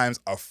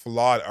sometimes a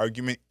flawed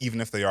argument, even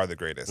if they are the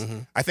greatest.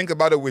 I think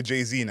about it with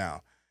Jay-Z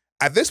now.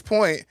 At this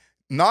point,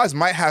 Nas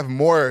might have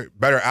more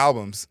better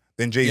albums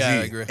than Jay-Z Yeah,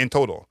 I agree. in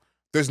total.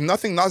 There's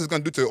nothing Nas is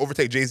going to do to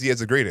overtake Jay-Z as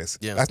the greatest.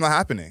 Yeah. That's not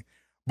happening.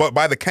 But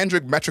by the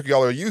Kendrick metric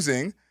y'all are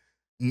using,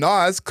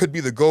 Nas could be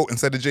the GOAT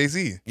instead of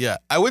Jay-Z. Yeah,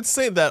 I would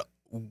say that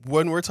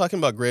when we're talking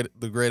about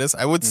the greatest,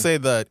 I would say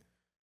that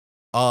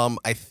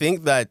I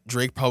think that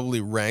Drake probably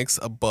ranks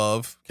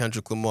above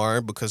Kendrick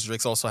Lamar because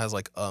Drake also has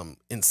like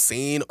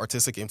insane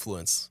artistic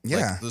influence. Yeah.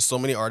 Like, there's so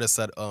many artists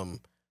that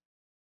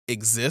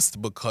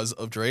exist because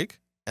of Drake,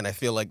 and I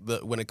feel like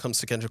when it comes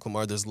to Kendrick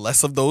Lamar, there's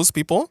less of those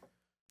people.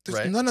 There's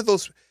right? none of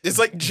those. It's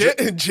like Jid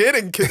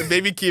and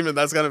Baby Keem,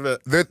 that's kind of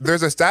it.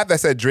 There's a stat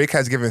that said Drake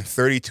has given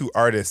 32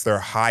 artists their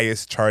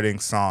highest charting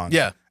song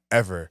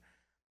ever.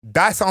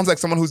 That sounds like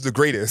someone who's the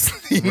greatest.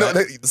 You know,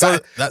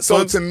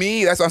 so to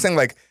me, that's what I'm saying.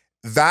 Like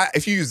that,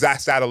 if you use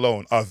that stat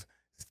alone of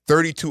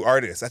 32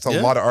 artists, that's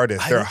a lot of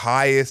artists. Their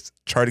highest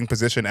charting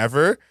position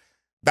ever.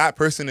 That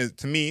person is,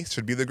 to me,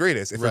 should be the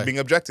greatest if we're being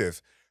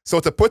objective. So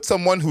to put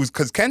someone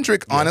because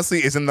Kendrick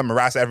honestly is in the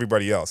morass of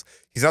everybody else.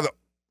 He's not the.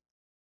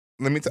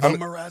 Let me tell you.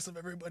 The morass of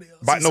everybody else.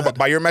 But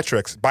by your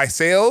metrics, by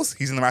sales,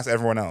 he's in the morass of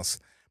everyone else.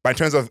 But in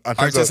terms of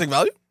artistic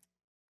value,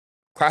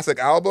 classic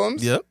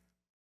albums,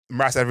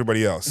 morass of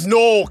everybody else.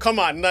 No, come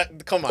on now.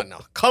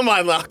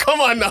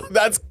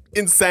 That's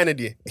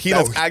insanity.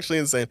 That's actually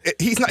insane.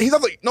 He's not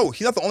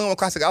the only one with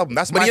classic album.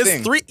 That's my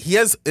thing. He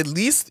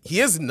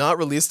has not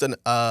released an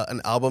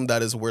album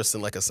that is worse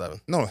than like a 7.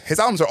 No, his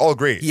albums are all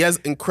great. He has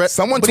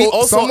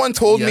incredible. Someone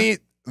told me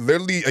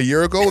literally a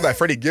year ago that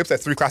Freddie Gibbs had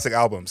 3 classic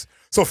albums.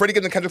 So Freddie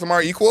Gibbs and Kendrick Lamar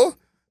are equal?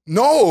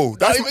 No,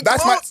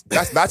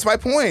 that's my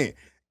point.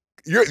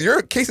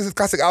 Your case is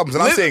classic albums,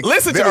 and I'm saying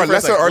there are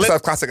lesser artists that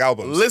have classic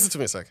albums. Listen to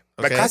me a second.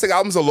 Okay? Like classic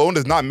albums alone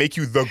does not make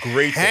you the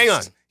greatest. Hang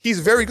on, he's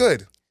very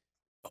good.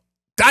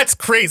 That's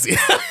crazy.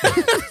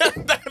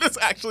 That is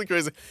actually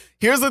crazy.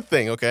 Here's the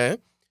thing, okay?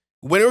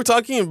 When we're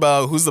talking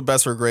about who's the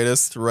best or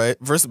greatest, right?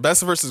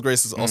 Best versus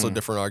greatest is also a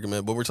different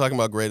argument, but we're talking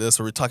about greatest,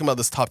 or we're talking about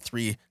this top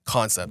 3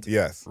 concept.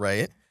 Yes.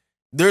 Right?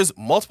 There's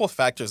multiple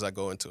factors that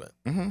go into it,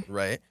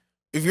 right?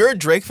 If you're a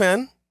Drake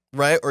fan,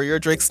 right, or you're a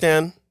Drake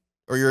stan,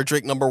 or you're a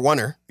Drake number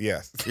oneer,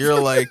 yes, you're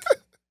like,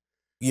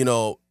 you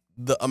know,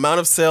 the amount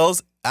of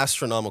sales,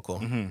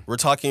 astronomical. We're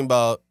talking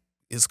about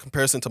his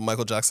comparison to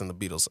Michael Jackson, the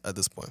Beatles at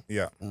this point.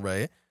 Yeah.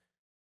 Right?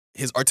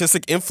 His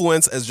artistic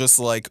influence as just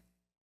like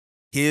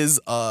his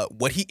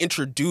what he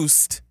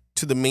introduced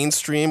to the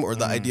mainstream or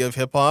the idea of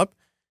hip hop,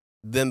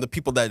 then the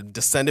people that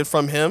descended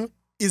from him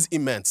is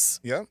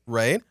immense. Yeah.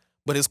 Right?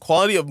 But his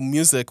quality of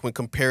music when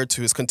compared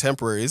to his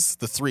contemporaries,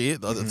 the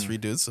other 3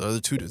 dudes, the other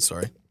 2 dudes,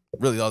 sorry.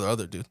 Really the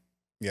other dude.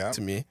 Yeah.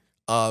 To me.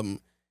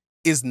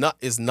 Is not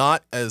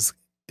as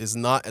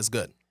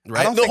good.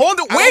 Right? I don't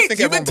think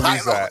everyone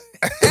believes that.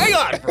 Hang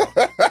on, bro.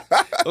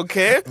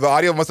 Okay? The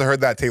audio must have heard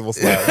that table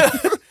slap.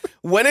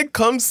 When it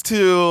comes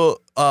to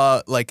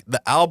like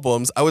the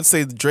albums, I would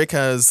say Drake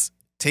has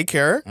Take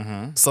Care,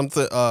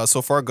 something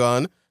So Far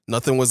Gone,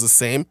 Nothing Was the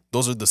Same.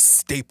 Those are the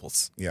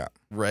staples. Yeah.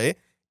 Right?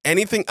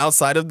 Anything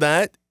outside of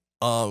that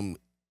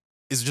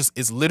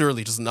is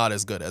literally just not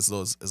as good as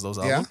those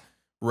albums. Yeah.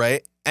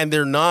 Right? And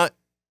they're not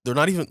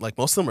even like,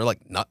 most of them are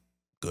like not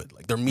good.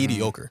 Like they're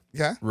mediocre.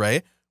 Yeah.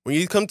 Right? When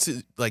you come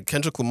to like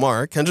Kendrick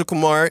Lamar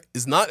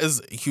is not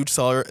as a huge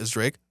seller as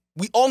Drake.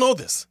 We all know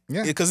this.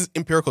 Yeah. Because it's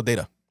empirical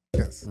data.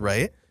 Yes.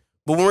 Right?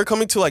 But when we're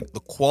coming to like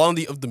the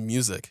quality of the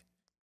music,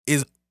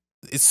 it's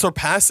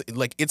surpassing,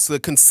 like it's the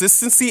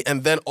consistency,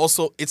 and then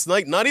also it's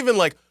like not even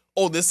like,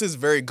 oh, this is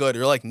very good.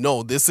 You're like,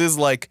 no, this is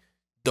like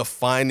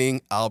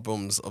defining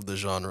albums of the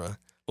genre.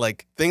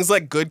 Like things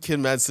like Good Kid,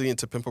 Mad City, and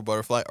To Pimp a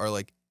Butterfly are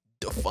like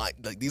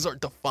these are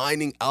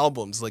defining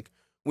albums. Like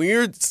when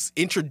you're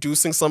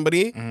introducing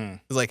somebody,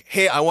 it's like,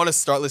 hey, I want to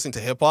start listening to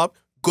hip hop.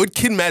 Good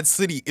Kid, Mad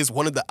City is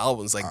one of the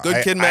albums. Like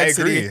Good Kid, Mad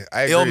City,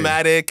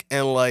 Illmatic,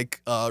 and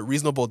like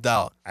Reasonable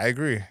Doubt. I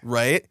agree.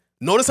 Right?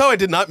 Notice how I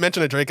did not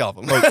mention a Drake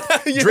album.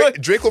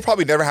 Drake will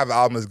probably never have an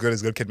album as good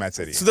as Good Kid, Mad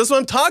City. So that's what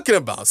I'm talking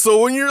about.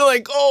 So when you're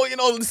like, oh, you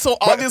know, so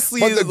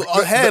obviously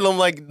ahead, I'm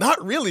like,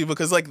 not really,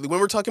 because like when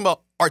we're talking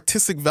about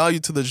artistic value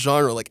to the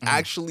genre, like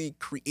actually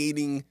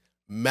creating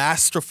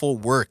masterful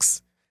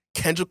works,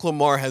 Kendrick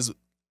Lamar has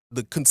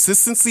the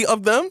consistency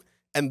of them,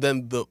 and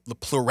then the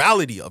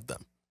plurality of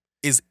them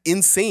is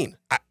insane.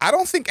 I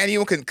don't think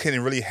anyone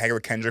can really hang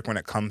with Kendrick when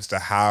it comes to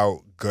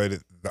how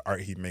good the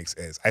art he makes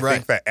is. I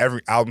think that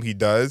every album he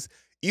does,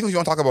 even if you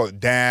don't talk about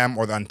Damn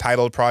or the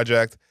Untitled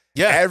project,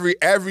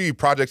 every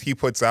project he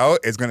puts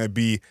out is going to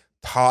be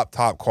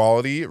top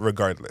quality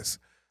regardless.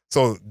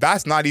 So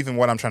that's not even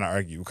what I'm trying to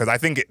argue, because I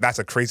think that's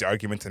a crazy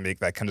argument to make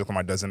that Kendrick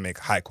Lamar doesn't make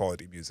high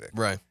quality music.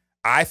 Right.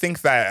 I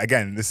think that,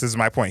 again, this is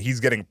my point. He's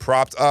getting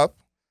propped up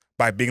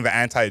by being the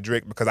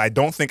anti-Drake, because I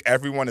don't think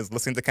everyone is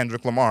listening to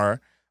Kendrick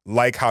Lamar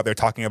like how they're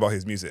talking about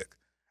his music.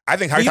 I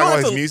think how you're talking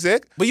about his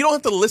music. But you don't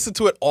have to listen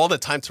to it all the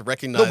time to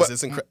recognize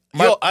it's incredible.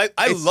 Yo,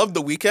 I love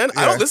The Weeknd.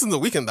 I don't listen to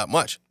The Weeknd that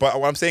much. But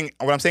what I'm saying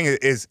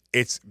is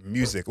it's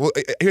music. Well,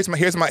 here's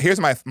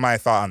my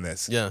thought on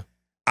this. Yeah.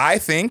 I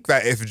think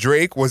that if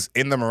Drake was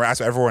in the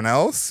morass of everyone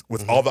else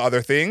with all the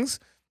other things,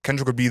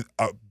 Kendrick would be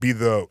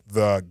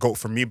the GOAT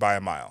for me by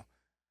a mile.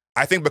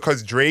 I think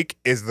because Drake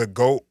is the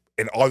GOAT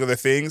in all the other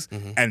things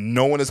and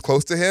no one is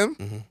close to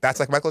him, that's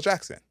like Michael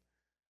Jackson.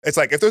 It's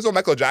like if there's no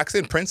Michael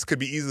Jackson, Prince could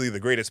be easily the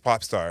greatest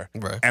pop star.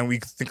 Right. And we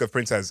think of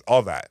Prince as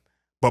all that.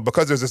 But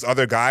because there's this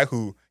other guy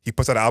who he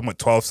puts out an album with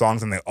 12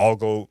 songs and they all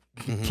go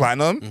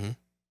platinum,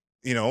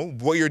 you know,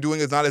 what you're doing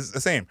is not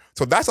the same.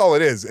 So that's all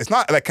it is. It's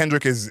not like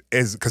Kendrick is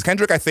because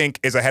Kendrick, I think,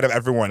 is ahead of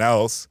everyone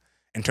else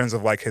in terms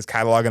of like his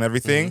catalog and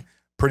everything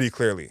pretty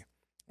clearly.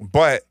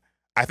 But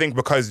I think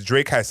because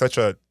Drake has such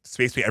a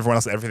space between everyone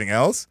else and everything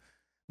else,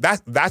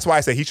 that's why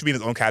I say he should be in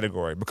his own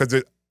category,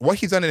 because what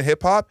he's done in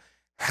hip hop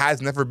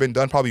has never been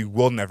done, probably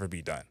will never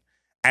be done.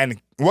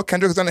 And what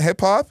Kendrick has done in hip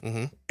hop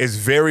is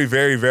very,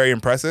 very, very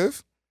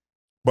impressive.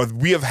 But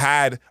we have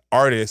had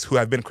artists who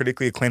have been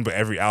critically acclaimed by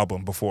every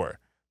album before.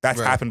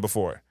 That's happened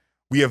before.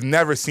 We have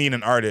never seen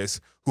an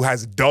artist who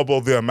has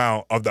double the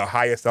amount of the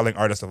highest selling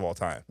artist of all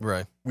time.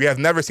 Right. We have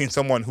never seen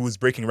someone who is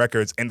breaking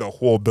records in the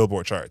whole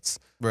Billboard charts.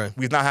 Right.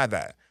 We've not had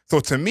that. So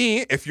to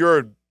me, if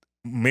you're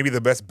maybe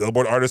the best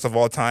Billboard artist of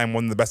all time,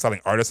 one of the best selling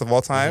artists of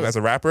all time as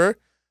a rapper,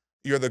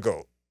 you're the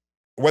GOAT.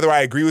 Whether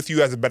I agree with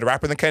you as a better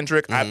rapper than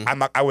Kendrick,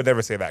 I would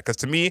never say that. Because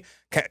to me,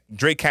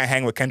 Drake can't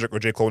hang with Kendrick or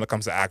J.Cole when it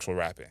comes to actual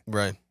rapping.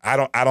 Right. I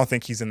don't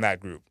think he's in that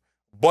group.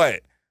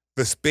 But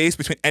the space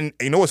between, and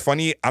you know what's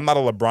funny? I'm not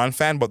a LeBron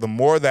fan, but the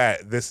more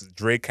that this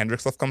Drake Kendrick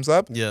stuff comes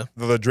up,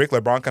 the Drake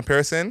LeBron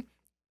comparison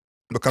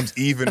becomes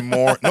even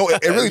more. No,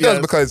 it really does,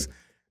 because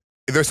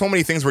there's so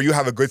many things where you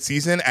have a good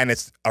season and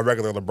it's a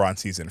regular LeBron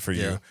season for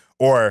you.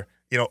 Or,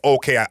 you know,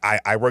 okay,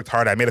 I worked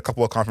hard. I made a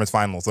couple of conference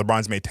finals.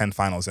 LeBron's made 10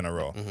 finals in a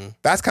row.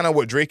 That's kind of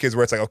what Drake is,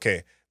 where it's like,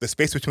 okay, the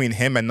space between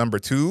him and number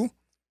 2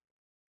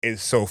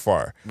 is so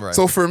far. Right.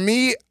 So for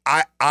me,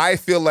 I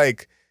feel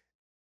like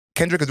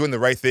Kendrick is doing the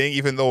right thing,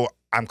 even though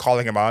I'm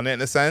calling him out on it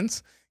in a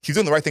sense. He's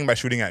doing the right thing by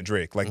shooting at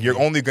Drake. Like, you're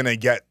only going to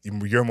get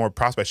your more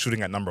props by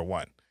shooting at number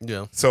 1.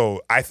 Yeah.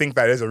 So I think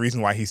that is a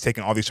reason why he's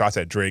taking all these shots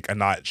at Drake and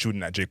not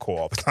shooting at J. Cole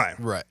all the time.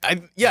 Right.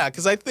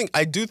 Because I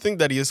do think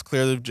that he is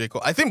clear of J.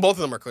 Cole. I think both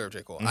of them are clear of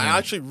J. Cole. I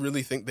actually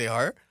really think they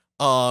are.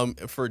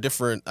 For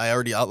different, I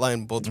already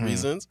outlined both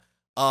reasons.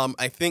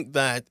 I think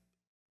that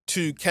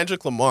to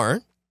Kendrick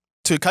Lamar,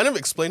 to kind of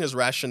explain his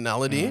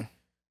rationality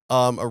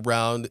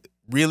around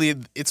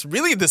it's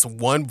really this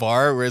one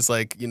bar where it's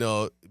like, you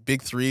know,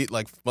 big 3,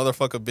 like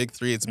motherfucker big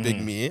 3, it's big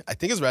me. I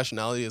think his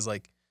rationality is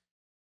like,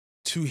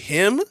 to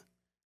him,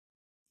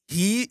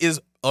 he is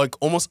like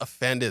almost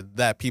offended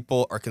that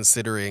people are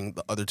considering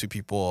the other 2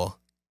 people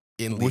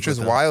in league, which is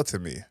wild to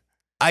me.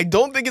 I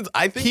don't think it's.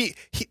 I think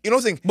he you know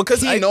what I'm saying?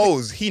 Because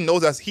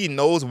he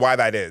knows why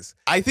that is.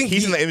 I think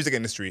he's in the music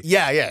industry.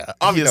 Yeah,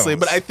 obviously.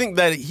 But I think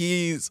that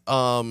he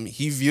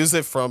views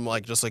it from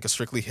like just like a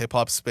strictly hip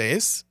hop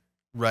space,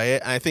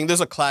 right? And I think there's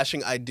a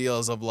clashing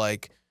ideals of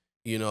like,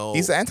 you know,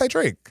 he's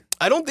anti-Drake.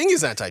 I don't think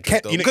he's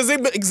anti-Drake though, because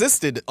they've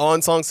existed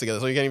on songs together,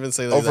 so you can't even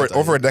say that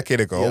over a decade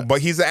ago. Yeah. But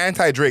he's an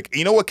anti-Drake.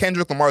 You know what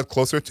Kendrick Lamar is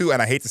closer to,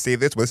 and I hate to say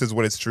this, but this is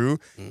what it's true.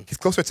 He's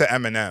closer to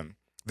Eminem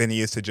than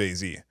he is to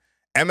Jay-Z.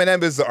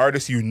 Eminem is the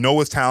artist you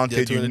know is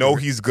talented, you know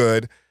he's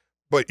good,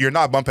 but you're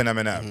not bumping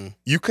Eminem.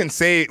 You can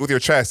say with your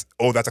chest,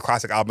 "Oh, that's a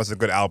classic album. It's a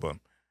good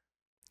album."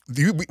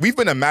 We've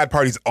been in mad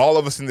parties, all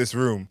of us in this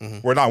room,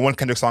 where not one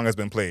Kendrick song has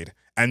been played,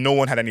 and no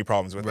one had any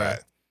problems with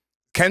that.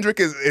 Kendrick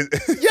is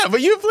yeah,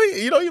 but you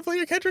play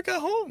your Kendrick at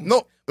home.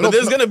 But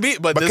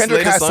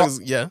Kendrick has songs.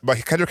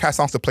 But Kendrick has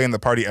songs to play in the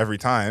party every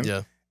time.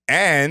 Yeah,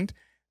 and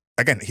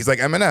again, he's like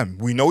Eminem.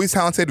 We know he's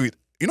talented. You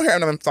don't hear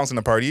Eminem songs in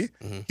the party.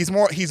 He's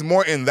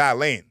more in that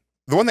lane.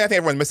 The one thing I think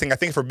everyone's missing, I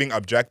think, for being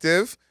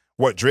objective,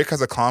 what Drake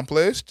has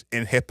accomplished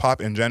in hip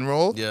hop in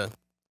general,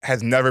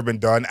 has never been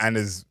done, and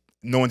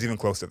no one's even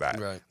close to that.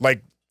 Right.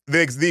 Like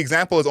the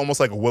example is almost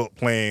like Wilt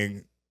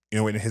playing, you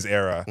know, in his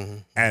era,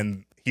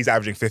 and he's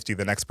averaging 50,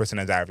 the next person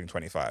is averaging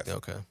 25.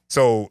 Okay.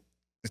 So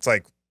it's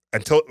like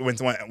until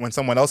when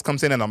someone else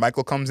comes in and a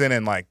Michael comes in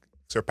and like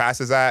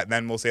surpasses that,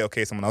 then we'll say,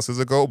 okay, someone else is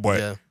a GOAT.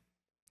 But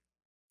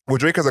what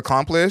Drake has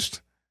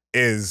accomplished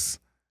is,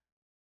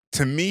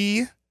 to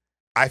me,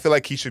 I feel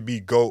like he should be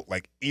GOAT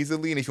like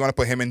easily. And if you want to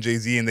put him and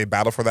Jay-Z and they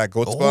battle for that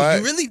GOAT spot.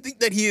 You really think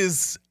that he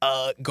is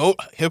GOAT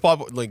hip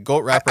hop, like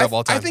GOAT rapper of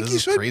all time? I think he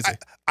should. Crazy.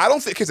 I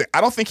don't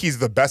think he's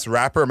the best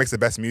rapper or makes the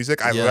best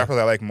music. I have rappers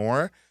I like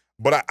more.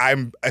 But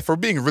if we're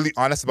being really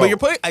honest about,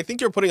 I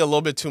think you're putting a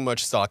little bit too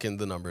much stock in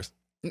the numbers.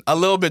 A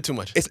little bit too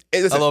much. A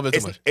little bit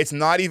too much. It's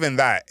not even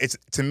that.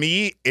 To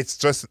me, it's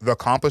just the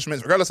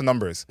accomplishments, regardless of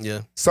numbers.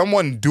 Yeah.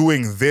 Someone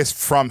doing this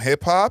from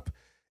hip hop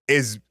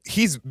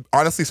he's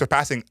honestly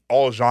surpassing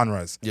all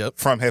genres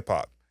from hip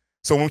hop.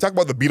 So when we talk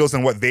about the Beatles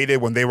and what they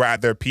did when they were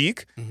at their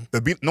peak,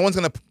 no one's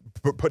gonna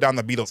put down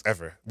the Beatles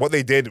ever. What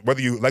they did,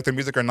 whether you like their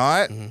music or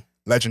not,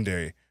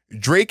 legendary.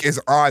 Drake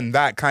is on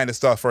that kind of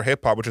stuff for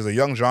hip hop, which is a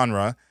young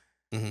genre.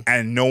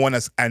 And no one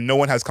has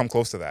come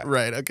close to that.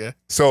 Right. Okay.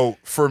 So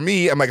for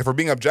me, I'm like, if we're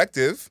being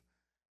objective,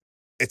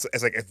 it's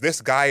like if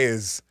this guy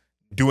is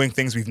doing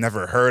things we've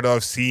never heard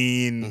of,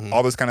 seen,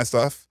 all this kind of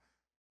stuff,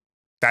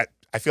 that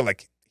I feel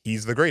like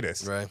he's the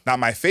greatest. Right. Not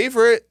my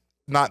favorite,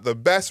 not the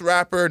best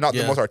rapper, not the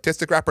Yeah. most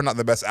artistic rapper, not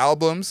the best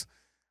albums.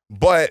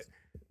 But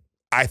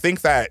I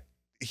think that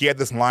he had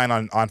this line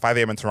on 5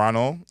 a.m. in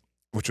Toronto,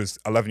 which was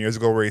 11 years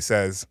ago, where he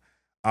says,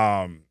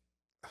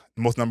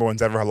 most number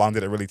ones ever, how long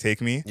did it really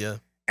take me? Yeah.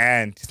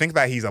 And to think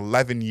that he's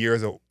 11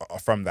 years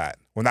from that,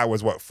 when that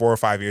was, 4 or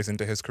 5 years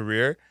into his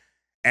career.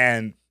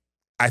 And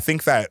I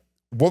think that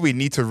what we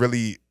need to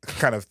really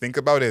kind of think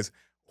about is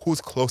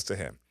who's close to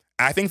him.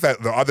 I think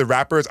that the other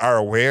rappers are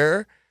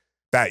aware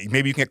that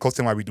maybe you can get close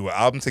to him while we do an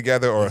album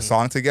together or a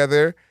song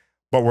together,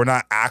 but we're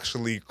not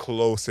actually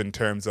close in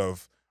terms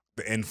of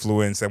the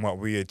influence and what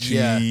we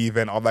achieve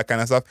and all that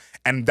kind of stuff.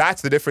 And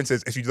that's the difference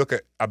is if you look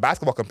at a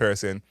basketball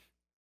comparison,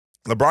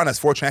 LeBron has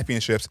 4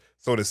 championships,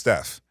 so does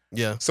Steph.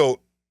 Yeah. So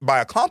by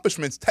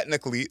accomplishments,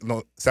 technically,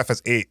 Steph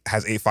has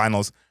 8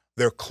 finals.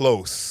 They're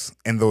close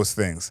in those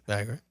things. I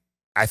agree.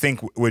 I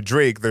think with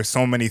Drake, there's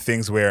so many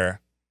things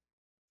where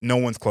no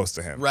one's close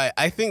to him. Right.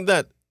 I think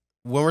that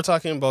when we're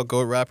talking about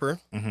GOAT rapper,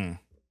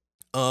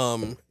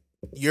 Mm-hmm.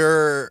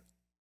 Your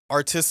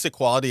artistic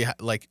quality,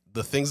 like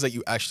the things that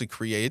you actually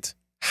create,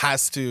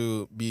 has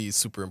to be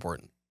super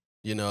important,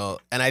 you know?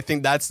 And I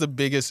think that's the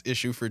biggest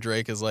issue for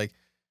Drake is like,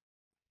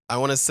 I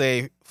want to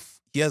say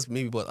he has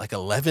maybe like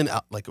 11,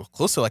 like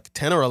close to like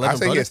 10 or 11. I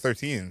say he has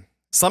 13.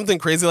 Something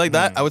crazy like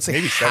that. I would say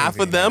maybe half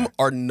 17, of them yeah.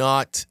 are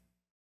not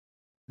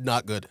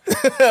good.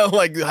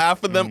 Like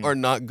half of them are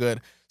not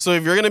good. So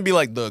if you're gonna be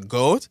like the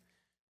GOAT,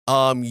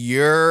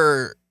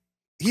 your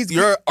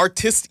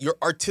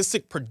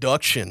artistic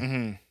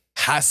production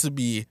has to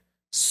be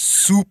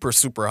super,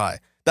 super high.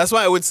 That's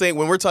why I would say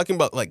when we're talking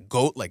about like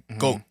GOAT,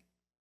 GOAT,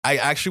 I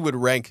actually would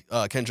rank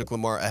Kendrick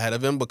Lamar ahead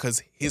of him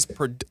because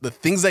the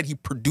things that he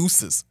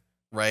produces,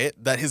 right,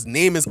 that his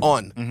name is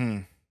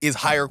on, is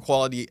higher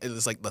quality.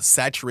 It's like the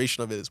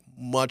saturation of it is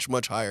much,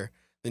 much higher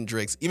than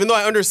Drake's. Even though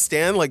I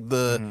understand like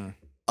the,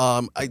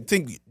 I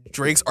think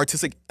Drake's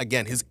artistic,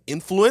 again, his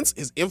influence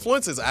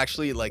is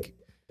actually like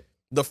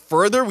the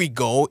further we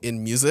go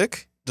in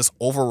music, just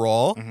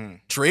overall,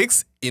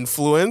 Drake's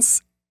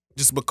influence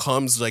just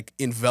becomes like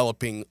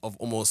enveloping of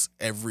almost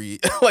every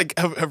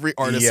every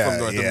artist from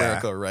North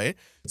America, right?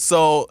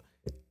 So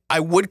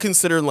I would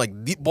consider like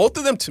both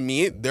of them to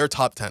me, they're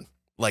top 10,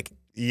 like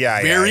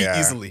very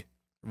easily,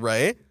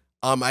 right?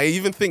 I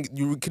even think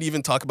you could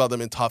even talk about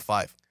them in top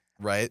 5,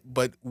 right?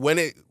 But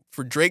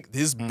for Drake,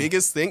 his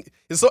biggest thing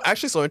is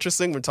actually so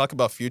interesting when we talk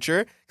about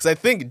Future, because I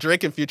think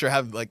Drake and Future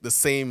have like the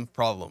same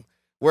problem.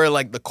 Where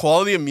like the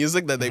quality of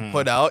music that they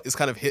put out is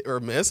kind of hit or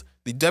miss.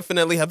 They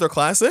definitely have their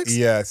classics.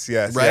 Yes,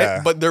 right?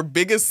 Yeah. But their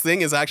biggest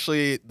thing is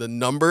actually the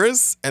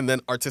numbers and then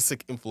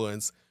artistic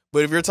influence.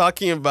 But if you're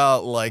talking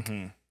about like,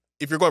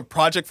 if you're going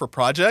project for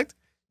project,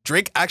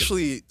 Drake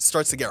actually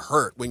starts to get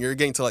hurt when you're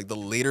getting to like the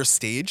later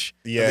stage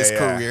of his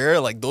career.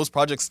 Like those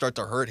projects start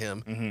to hurt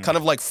him, kind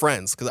of like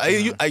Friends. Because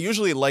I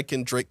usually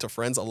liken Drake to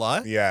Friends a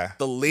lot. Yeah.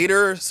 The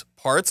later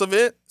parts of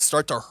it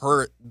start to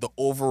hurt the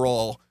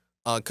overall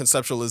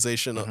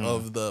conceptualization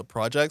of the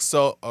project,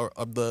 or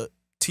of the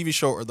TV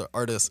show or the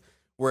artist.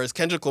 Whereas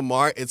Kendrick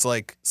Lamar, it's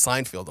like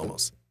Seinfeld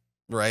almost,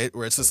 right?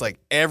 Where it's just like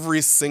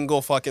every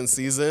single fucking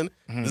season,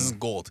 this is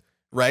gold,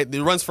 right?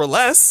 It runs for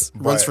less,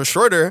 runs for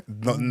shorter.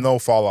 No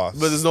fall off.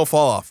 But there's no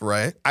fall off,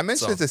 right? I'm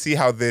interested to see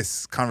how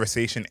this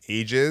conversation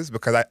ages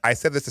because I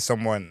said this to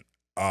someone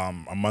a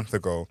month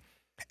ago,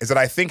 is that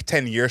I think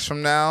 10 years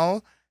from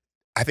now,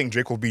 I think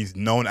Drake will be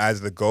known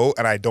as the GOAT,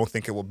 and I don't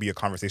think it will be a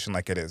conversation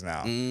like it is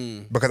now.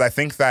 Because I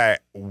think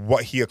that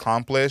what he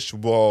accomplished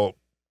will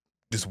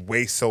just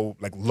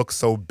look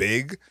so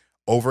big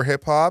over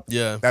hip hop.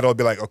 Yeah. That it'll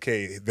be like,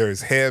 okay,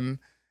 there's him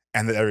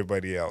and then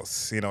everybody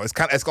else. You know,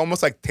 it's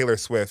almost like Taylor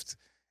Swift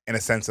in a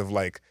sense of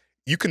like,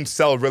 you can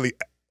sell really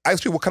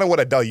actually what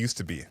Adele used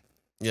to be.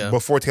 Yeah.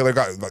 Before Taylor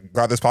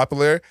got this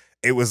popular,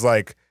 it was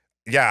like,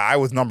 yeah, I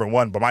was number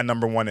one, but my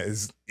number one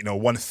is,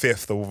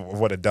 1/5 of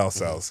what Adele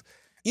sells.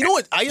 You know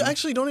what? I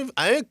actually don't even.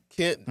 I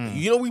can't.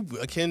 You know, we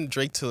akin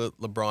Drake to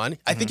LeBron.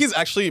 I think he's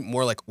actually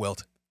more like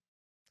Wilt.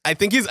 I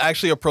think he's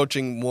actually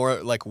approaching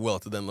more like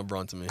Wilt than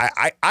LeBron to me.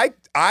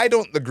 I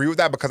don't agree with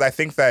that because I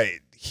think that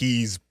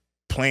he's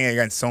playing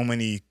against so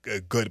many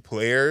good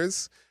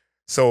players.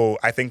 So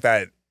I think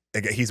that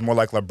he's more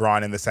like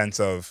LeBron in the sense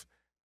of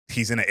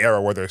he's in an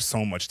era where there's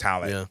so much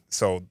talent. Yeah.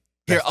 So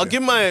here, I'll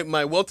give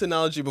my Wilt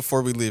analogy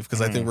before we leave because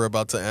I think we're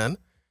about to end.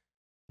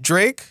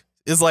 Drake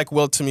is like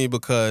Wilt to me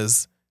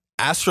because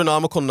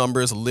astronomical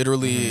numbers,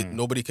 literally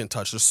nobody can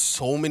touch. There's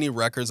so many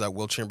records that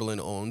Wilt Chamberlain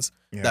owns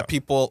that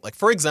people, like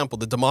for example,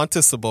 the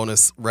Domantas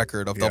Sabonis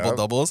record of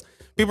double-doubles.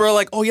 People are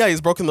like, oh yeah,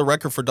 he's broken the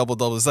record for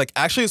double-doubles. It's like,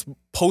 actually it's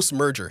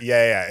post-merger.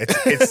 Yeah,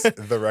 it's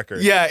the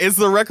record. Yeah, it's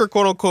the record,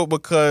 quote-unquote,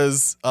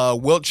 because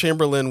Wilt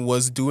Chamberlain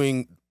was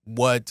doing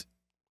what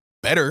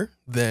better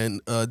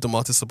than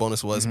Domantas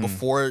Sabonis was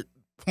before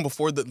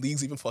the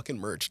leagues even fucking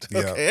merged.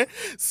 Okay?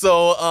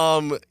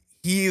 So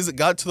he's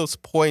got to those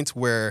points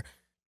where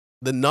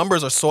the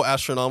numbers are so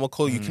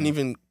astronomical, you can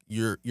even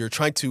you're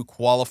trying to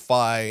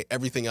qualify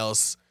everything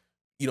else,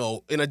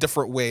 in a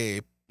different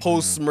way,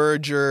 post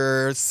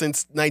merger,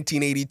 since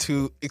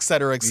 1982, et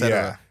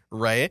cetera,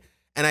 right?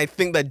 And I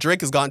think that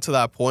Drake has gotten to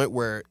that point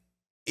where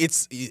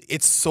it's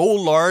so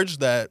large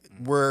that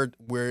we're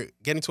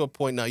getting to a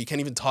point now you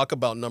can't even talk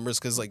about numbers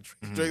because like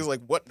Drake's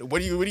like what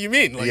do you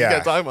mean like you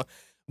can't talk about.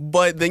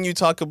 But then you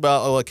talk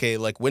about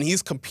like when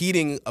he's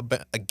competing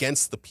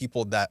against the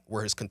people that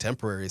were his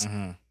contemporaries,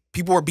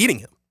 people were beating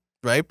him,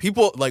 right?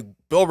 People like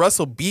Bill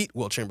Russell beat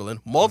Wilt Chamberlain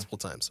multiple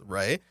times,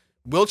 right?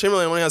 Wilt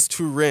Chamberlain only has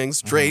 2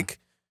 rings. Drake,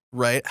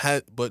 right,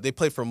 but they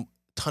played for a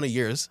ton of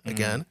years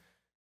again.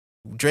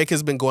 Drake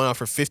has been going on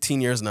for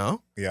 15 years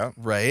now. Yeah.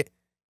 Right.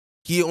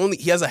 He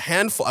has a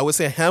handful. I would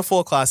say a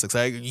handful of classics.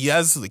 He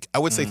has like I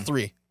would say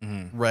 3.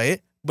 Right.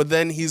 But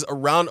then he's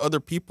around other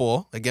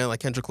people again,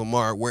 like Kendrick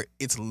Lamar, where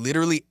it's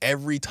literally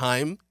every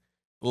time,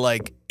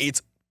 like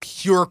it's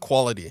pure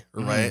quality,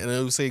 right? And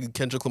I would say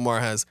Kendrick Lamar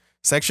has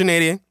Section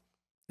 80,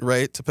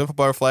 right? To Pimp a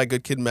Butterfly,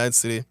 Good Kid, Mad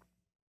City,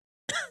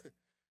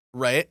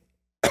 right?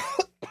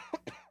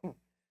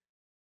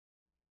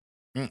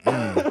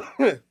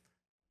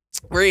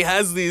 Where he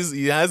has these.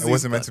 It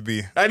wasn't meant to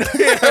be. I know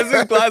he has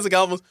these classic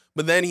albums,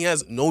 but then he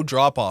has no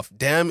drop off.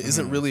 Damn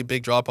isn't really a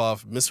big drop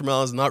off. Mr.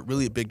 Melon is not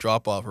really a big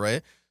drop off,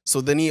 right? So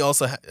then he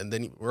also,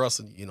 we're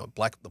also,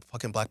 the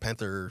fucking Black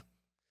Panther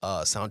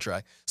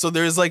soundtrack. So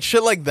there's like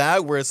shit like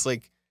that where it's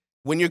like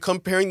when you're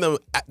comparing them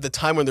at the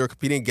time when they were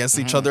competing against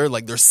each other,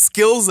 like their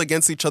skills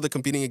against each other,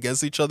 competing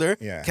against each other,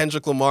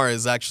 Kendrick Lamar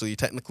is actually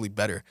technically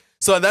better.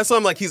 So that's why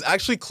I'm like, he's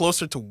actually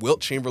closer to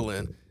Wilt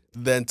Chamberlain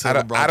than to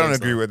LeBron. I don't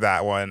agree with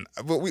that one.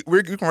 But we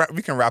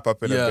can wrap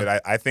up in a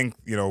bit. I think,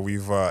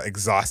 we've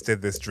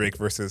exhausted this Drake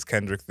versus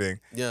Kendrick thing.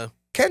 Yeah.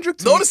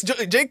 Kendrick. Notice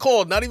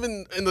J.Cole not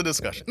even in the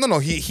discussion. No,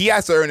 he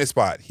has to earn his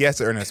spot. He has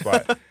to earn his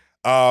spot.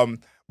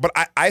 But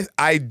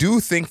I do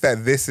think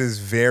that this is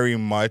very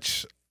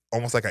much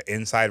almost like an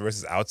inside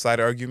versus outside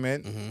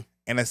argument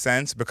in a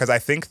sense, because I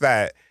think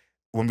that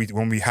when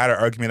we had our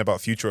argument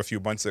about Future a few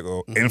months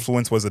ago,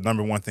 influence was the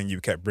 #1 thing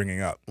you kept bringing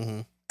up.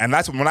 And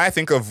that's when I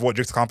think of what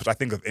Drake's accomplished, I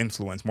think of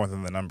influence more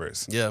than the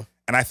numbers. Yeah.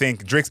 And I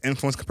think Drake's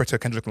influence compared to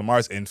Kendrick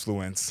Lamar's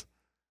influence,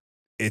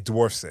 it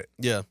dwarfs it.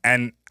 Yeah.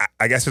 And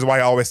I guess that's why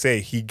I always say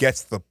he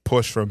gets the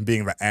push from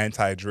being the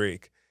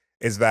anti-Drake,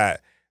 is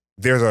that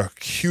there's a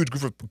huge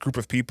group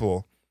of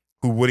people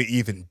who wouldn't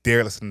even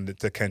dare listen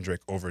to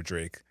Kendrick over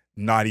Drake,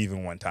 not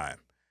even one time.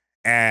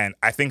 And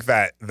I think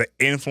that the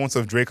influence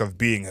of Drake of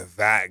being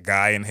that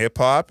guy in hip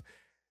hop,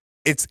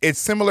 it's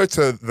similar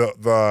to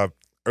the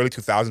early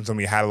 2000s when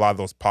we had a lot of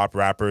those pop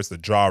rappers, the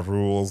Ja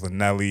Rules, the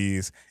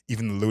Nellies,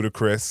 even the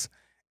Ludacris.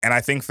 And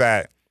I think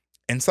that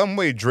in some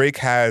way, Drake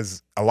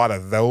has a lot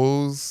of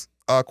those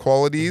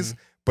qualities,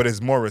 but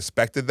is more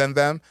respected than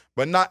them,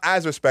 but not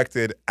as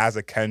respected as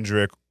a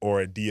Kendrick or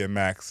a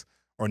DMX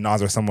or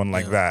Nas or someone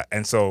like that.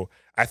 And so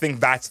I think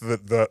that's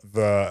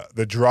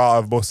the draw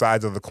of both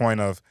sides of the coin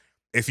of,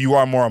 if you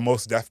are more a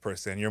Mos Def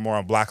person, you're more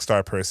a Black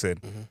Star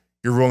person,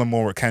 you're rolling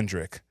more with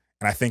Kendrick.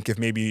 And I think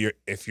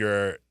if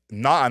you're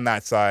not on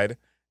that side,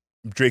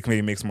 Drake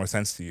maybe makes more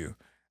sense to you.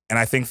 And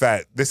I think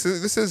that this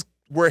is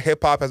where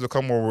hip hop has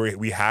become, where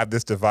we have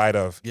this divide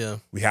of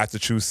we have to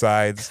choose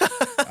sides.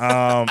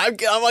 I'm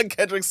on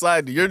Kendrick's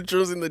side. You're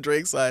choosing the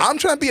Drake side. I'm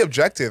trying to be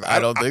objective. I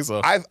don't think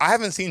so. I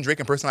haven't seen Drake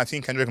in person. I've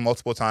seen Kendrick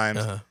multiple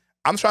times.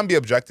 I'm trying to be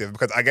objective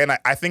because, again,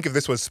 I think if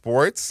this was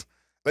sports,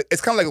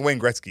 it's kind of like Wayne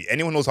Gretzky.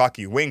 Anyone knows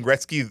hockey. Wayne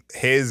Gretzky,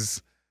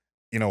 his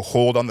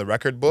hold on the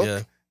record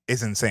book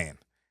is insane.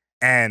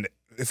 And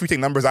if we take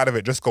numbers out of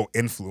it, just go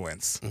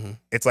influence.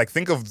 It's like,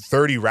 think of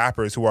 30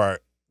 rappers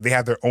they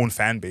have their own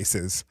fan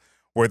bases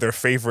where their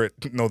favorite,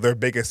 their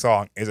biggest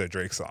song is a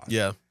Drake song.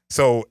 Yeah.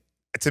 So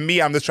to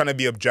me, I'm just trying to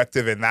be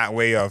objective in that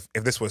way of,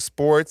 if this was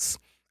sports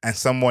and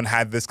someone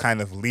had this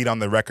kind of lead on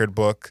the record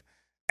book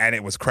and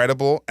it was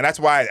credible, and that's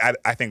why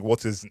I think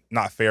Wilt is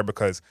not fair,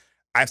 because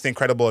I'm saying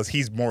credible as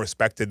he's more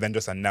respected than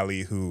just a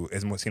Nelly who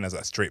is more seen as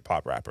a straight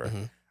pop rapper.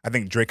 I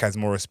think Drake has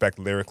more respect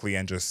lyrically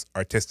and just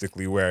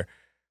artistically, where,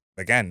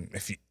 again,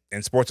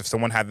 in sports, if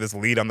someone had this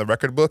lead on the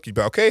record book, you'd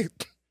be okay,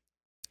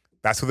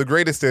 that's who the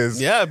greatest is.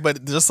 Yeah,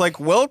 but just like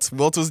Wilt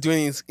was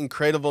doing these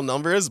incredible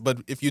numbers. But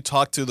if you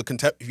talk to the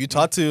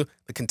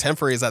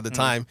contemporaries at the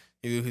time,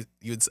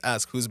 you'd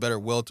ask who's better,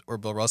 Wilt or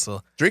Bill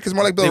Russell. Drake is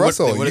more like Bill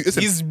Russell.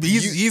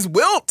 He's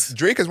Wilt.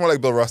 Drake is more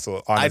like Bill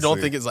Russell. Honestly. I don't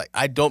think it's like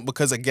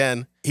because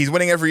again, he's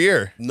winning every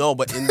year. No,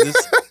 but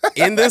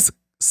in this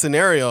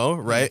scenario,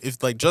 right?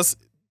 If like just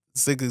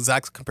it's the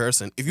exact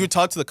comparison. If you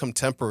talk to the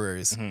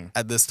contemporaries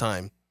at this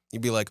time,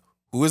 you'd be like,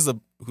 who is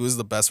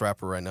the best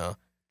rapper right now,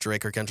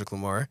 Drake or Kendrick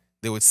Lamar?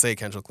 They would say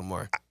Kendrick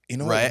Lamar. You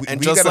know, right? We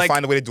gotta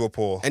find a way to do a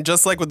poll. And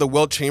just like with the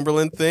Wilt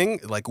Chamberlain thing,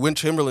 like Wilt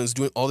Chamberlain's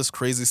doing all this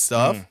crazy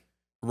stuff,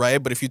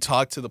 right? But if you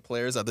talk to the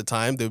players at the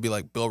time, they would be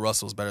like, Bill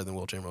Russell's better than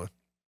Wilt Chamberlain.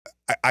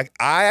 I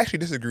actually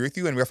disagree with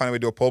you, and we gotta find a way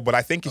to do a poll. But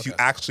I think if you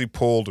actually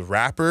polled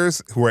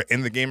rappers who are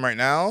in the game right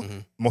now,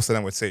 most of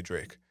them would say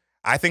Drake.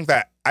 I think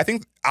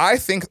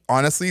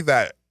honestly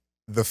that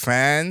the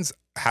fans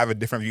have a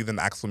different view than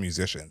the actual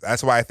musicians.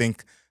 That's why I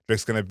think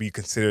Drake's gonna be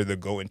considered the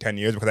GOAT in 10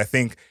 years, because I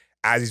think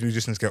as these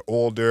musicians get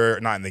older,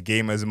 not in the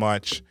game as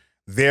much,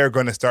 they're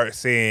gonna start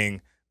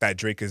saying that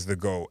Drake is the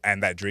GOAT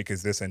and that Drake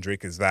is this and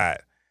Drake is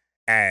that.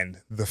 and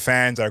the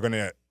fans are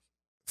gonna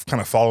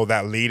kind of follow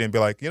that lead and be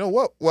like, you know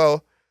what?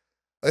 Well,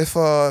 if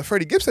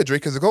Freddie Gibbs said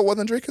Drake is a GOAT, well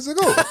then Drake is a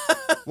GOAT.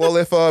 Well,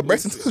 if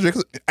Bryson says Drake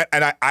is,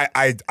 and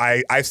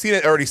I've seen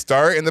it already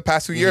start in the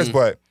past few years,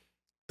 but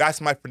that's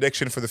my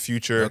prediction for the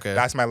future. Okay.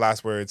 That's my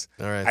last words.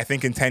 All right. I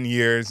think in 10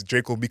 years,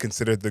 Drake will be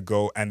considered the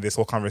GOAT, and this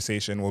whole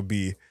conversation will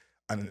be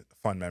a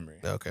fun memory.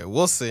 Okay,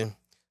 we'll see.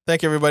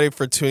 Thank you, everybody,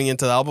 for tuning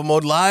into the Album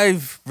Mode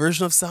live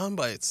version of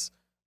Soundbites.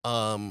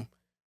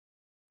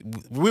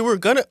 We were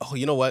gonna. Oh,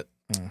 you know what?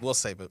 We'll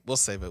save it. We'll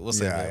save it. We'll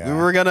save it. Yeah.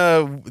 We were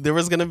gonna. There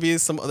was gonna be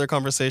some other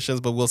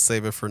conversations, but we'll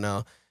save it for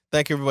now.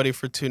 Thank you, everybody,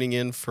 for tuning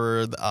in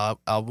for the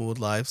Album Mode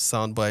live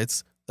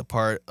Soundbites, the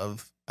part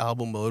of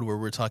Album Mode where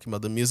we're talking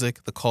about the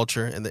music, the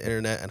culture, and the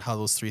internet, and how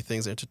those three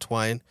things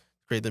intertwine to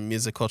create the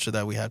music culture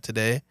that we have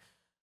today.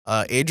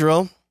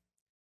 Adriel,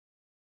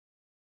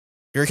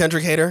 you're a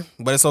Kendrick hater,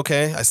 but it's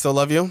okay. I still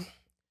love you.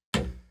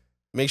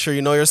 Make sure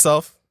you know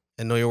yourself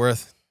and know your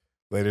worth.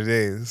 Later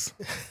days.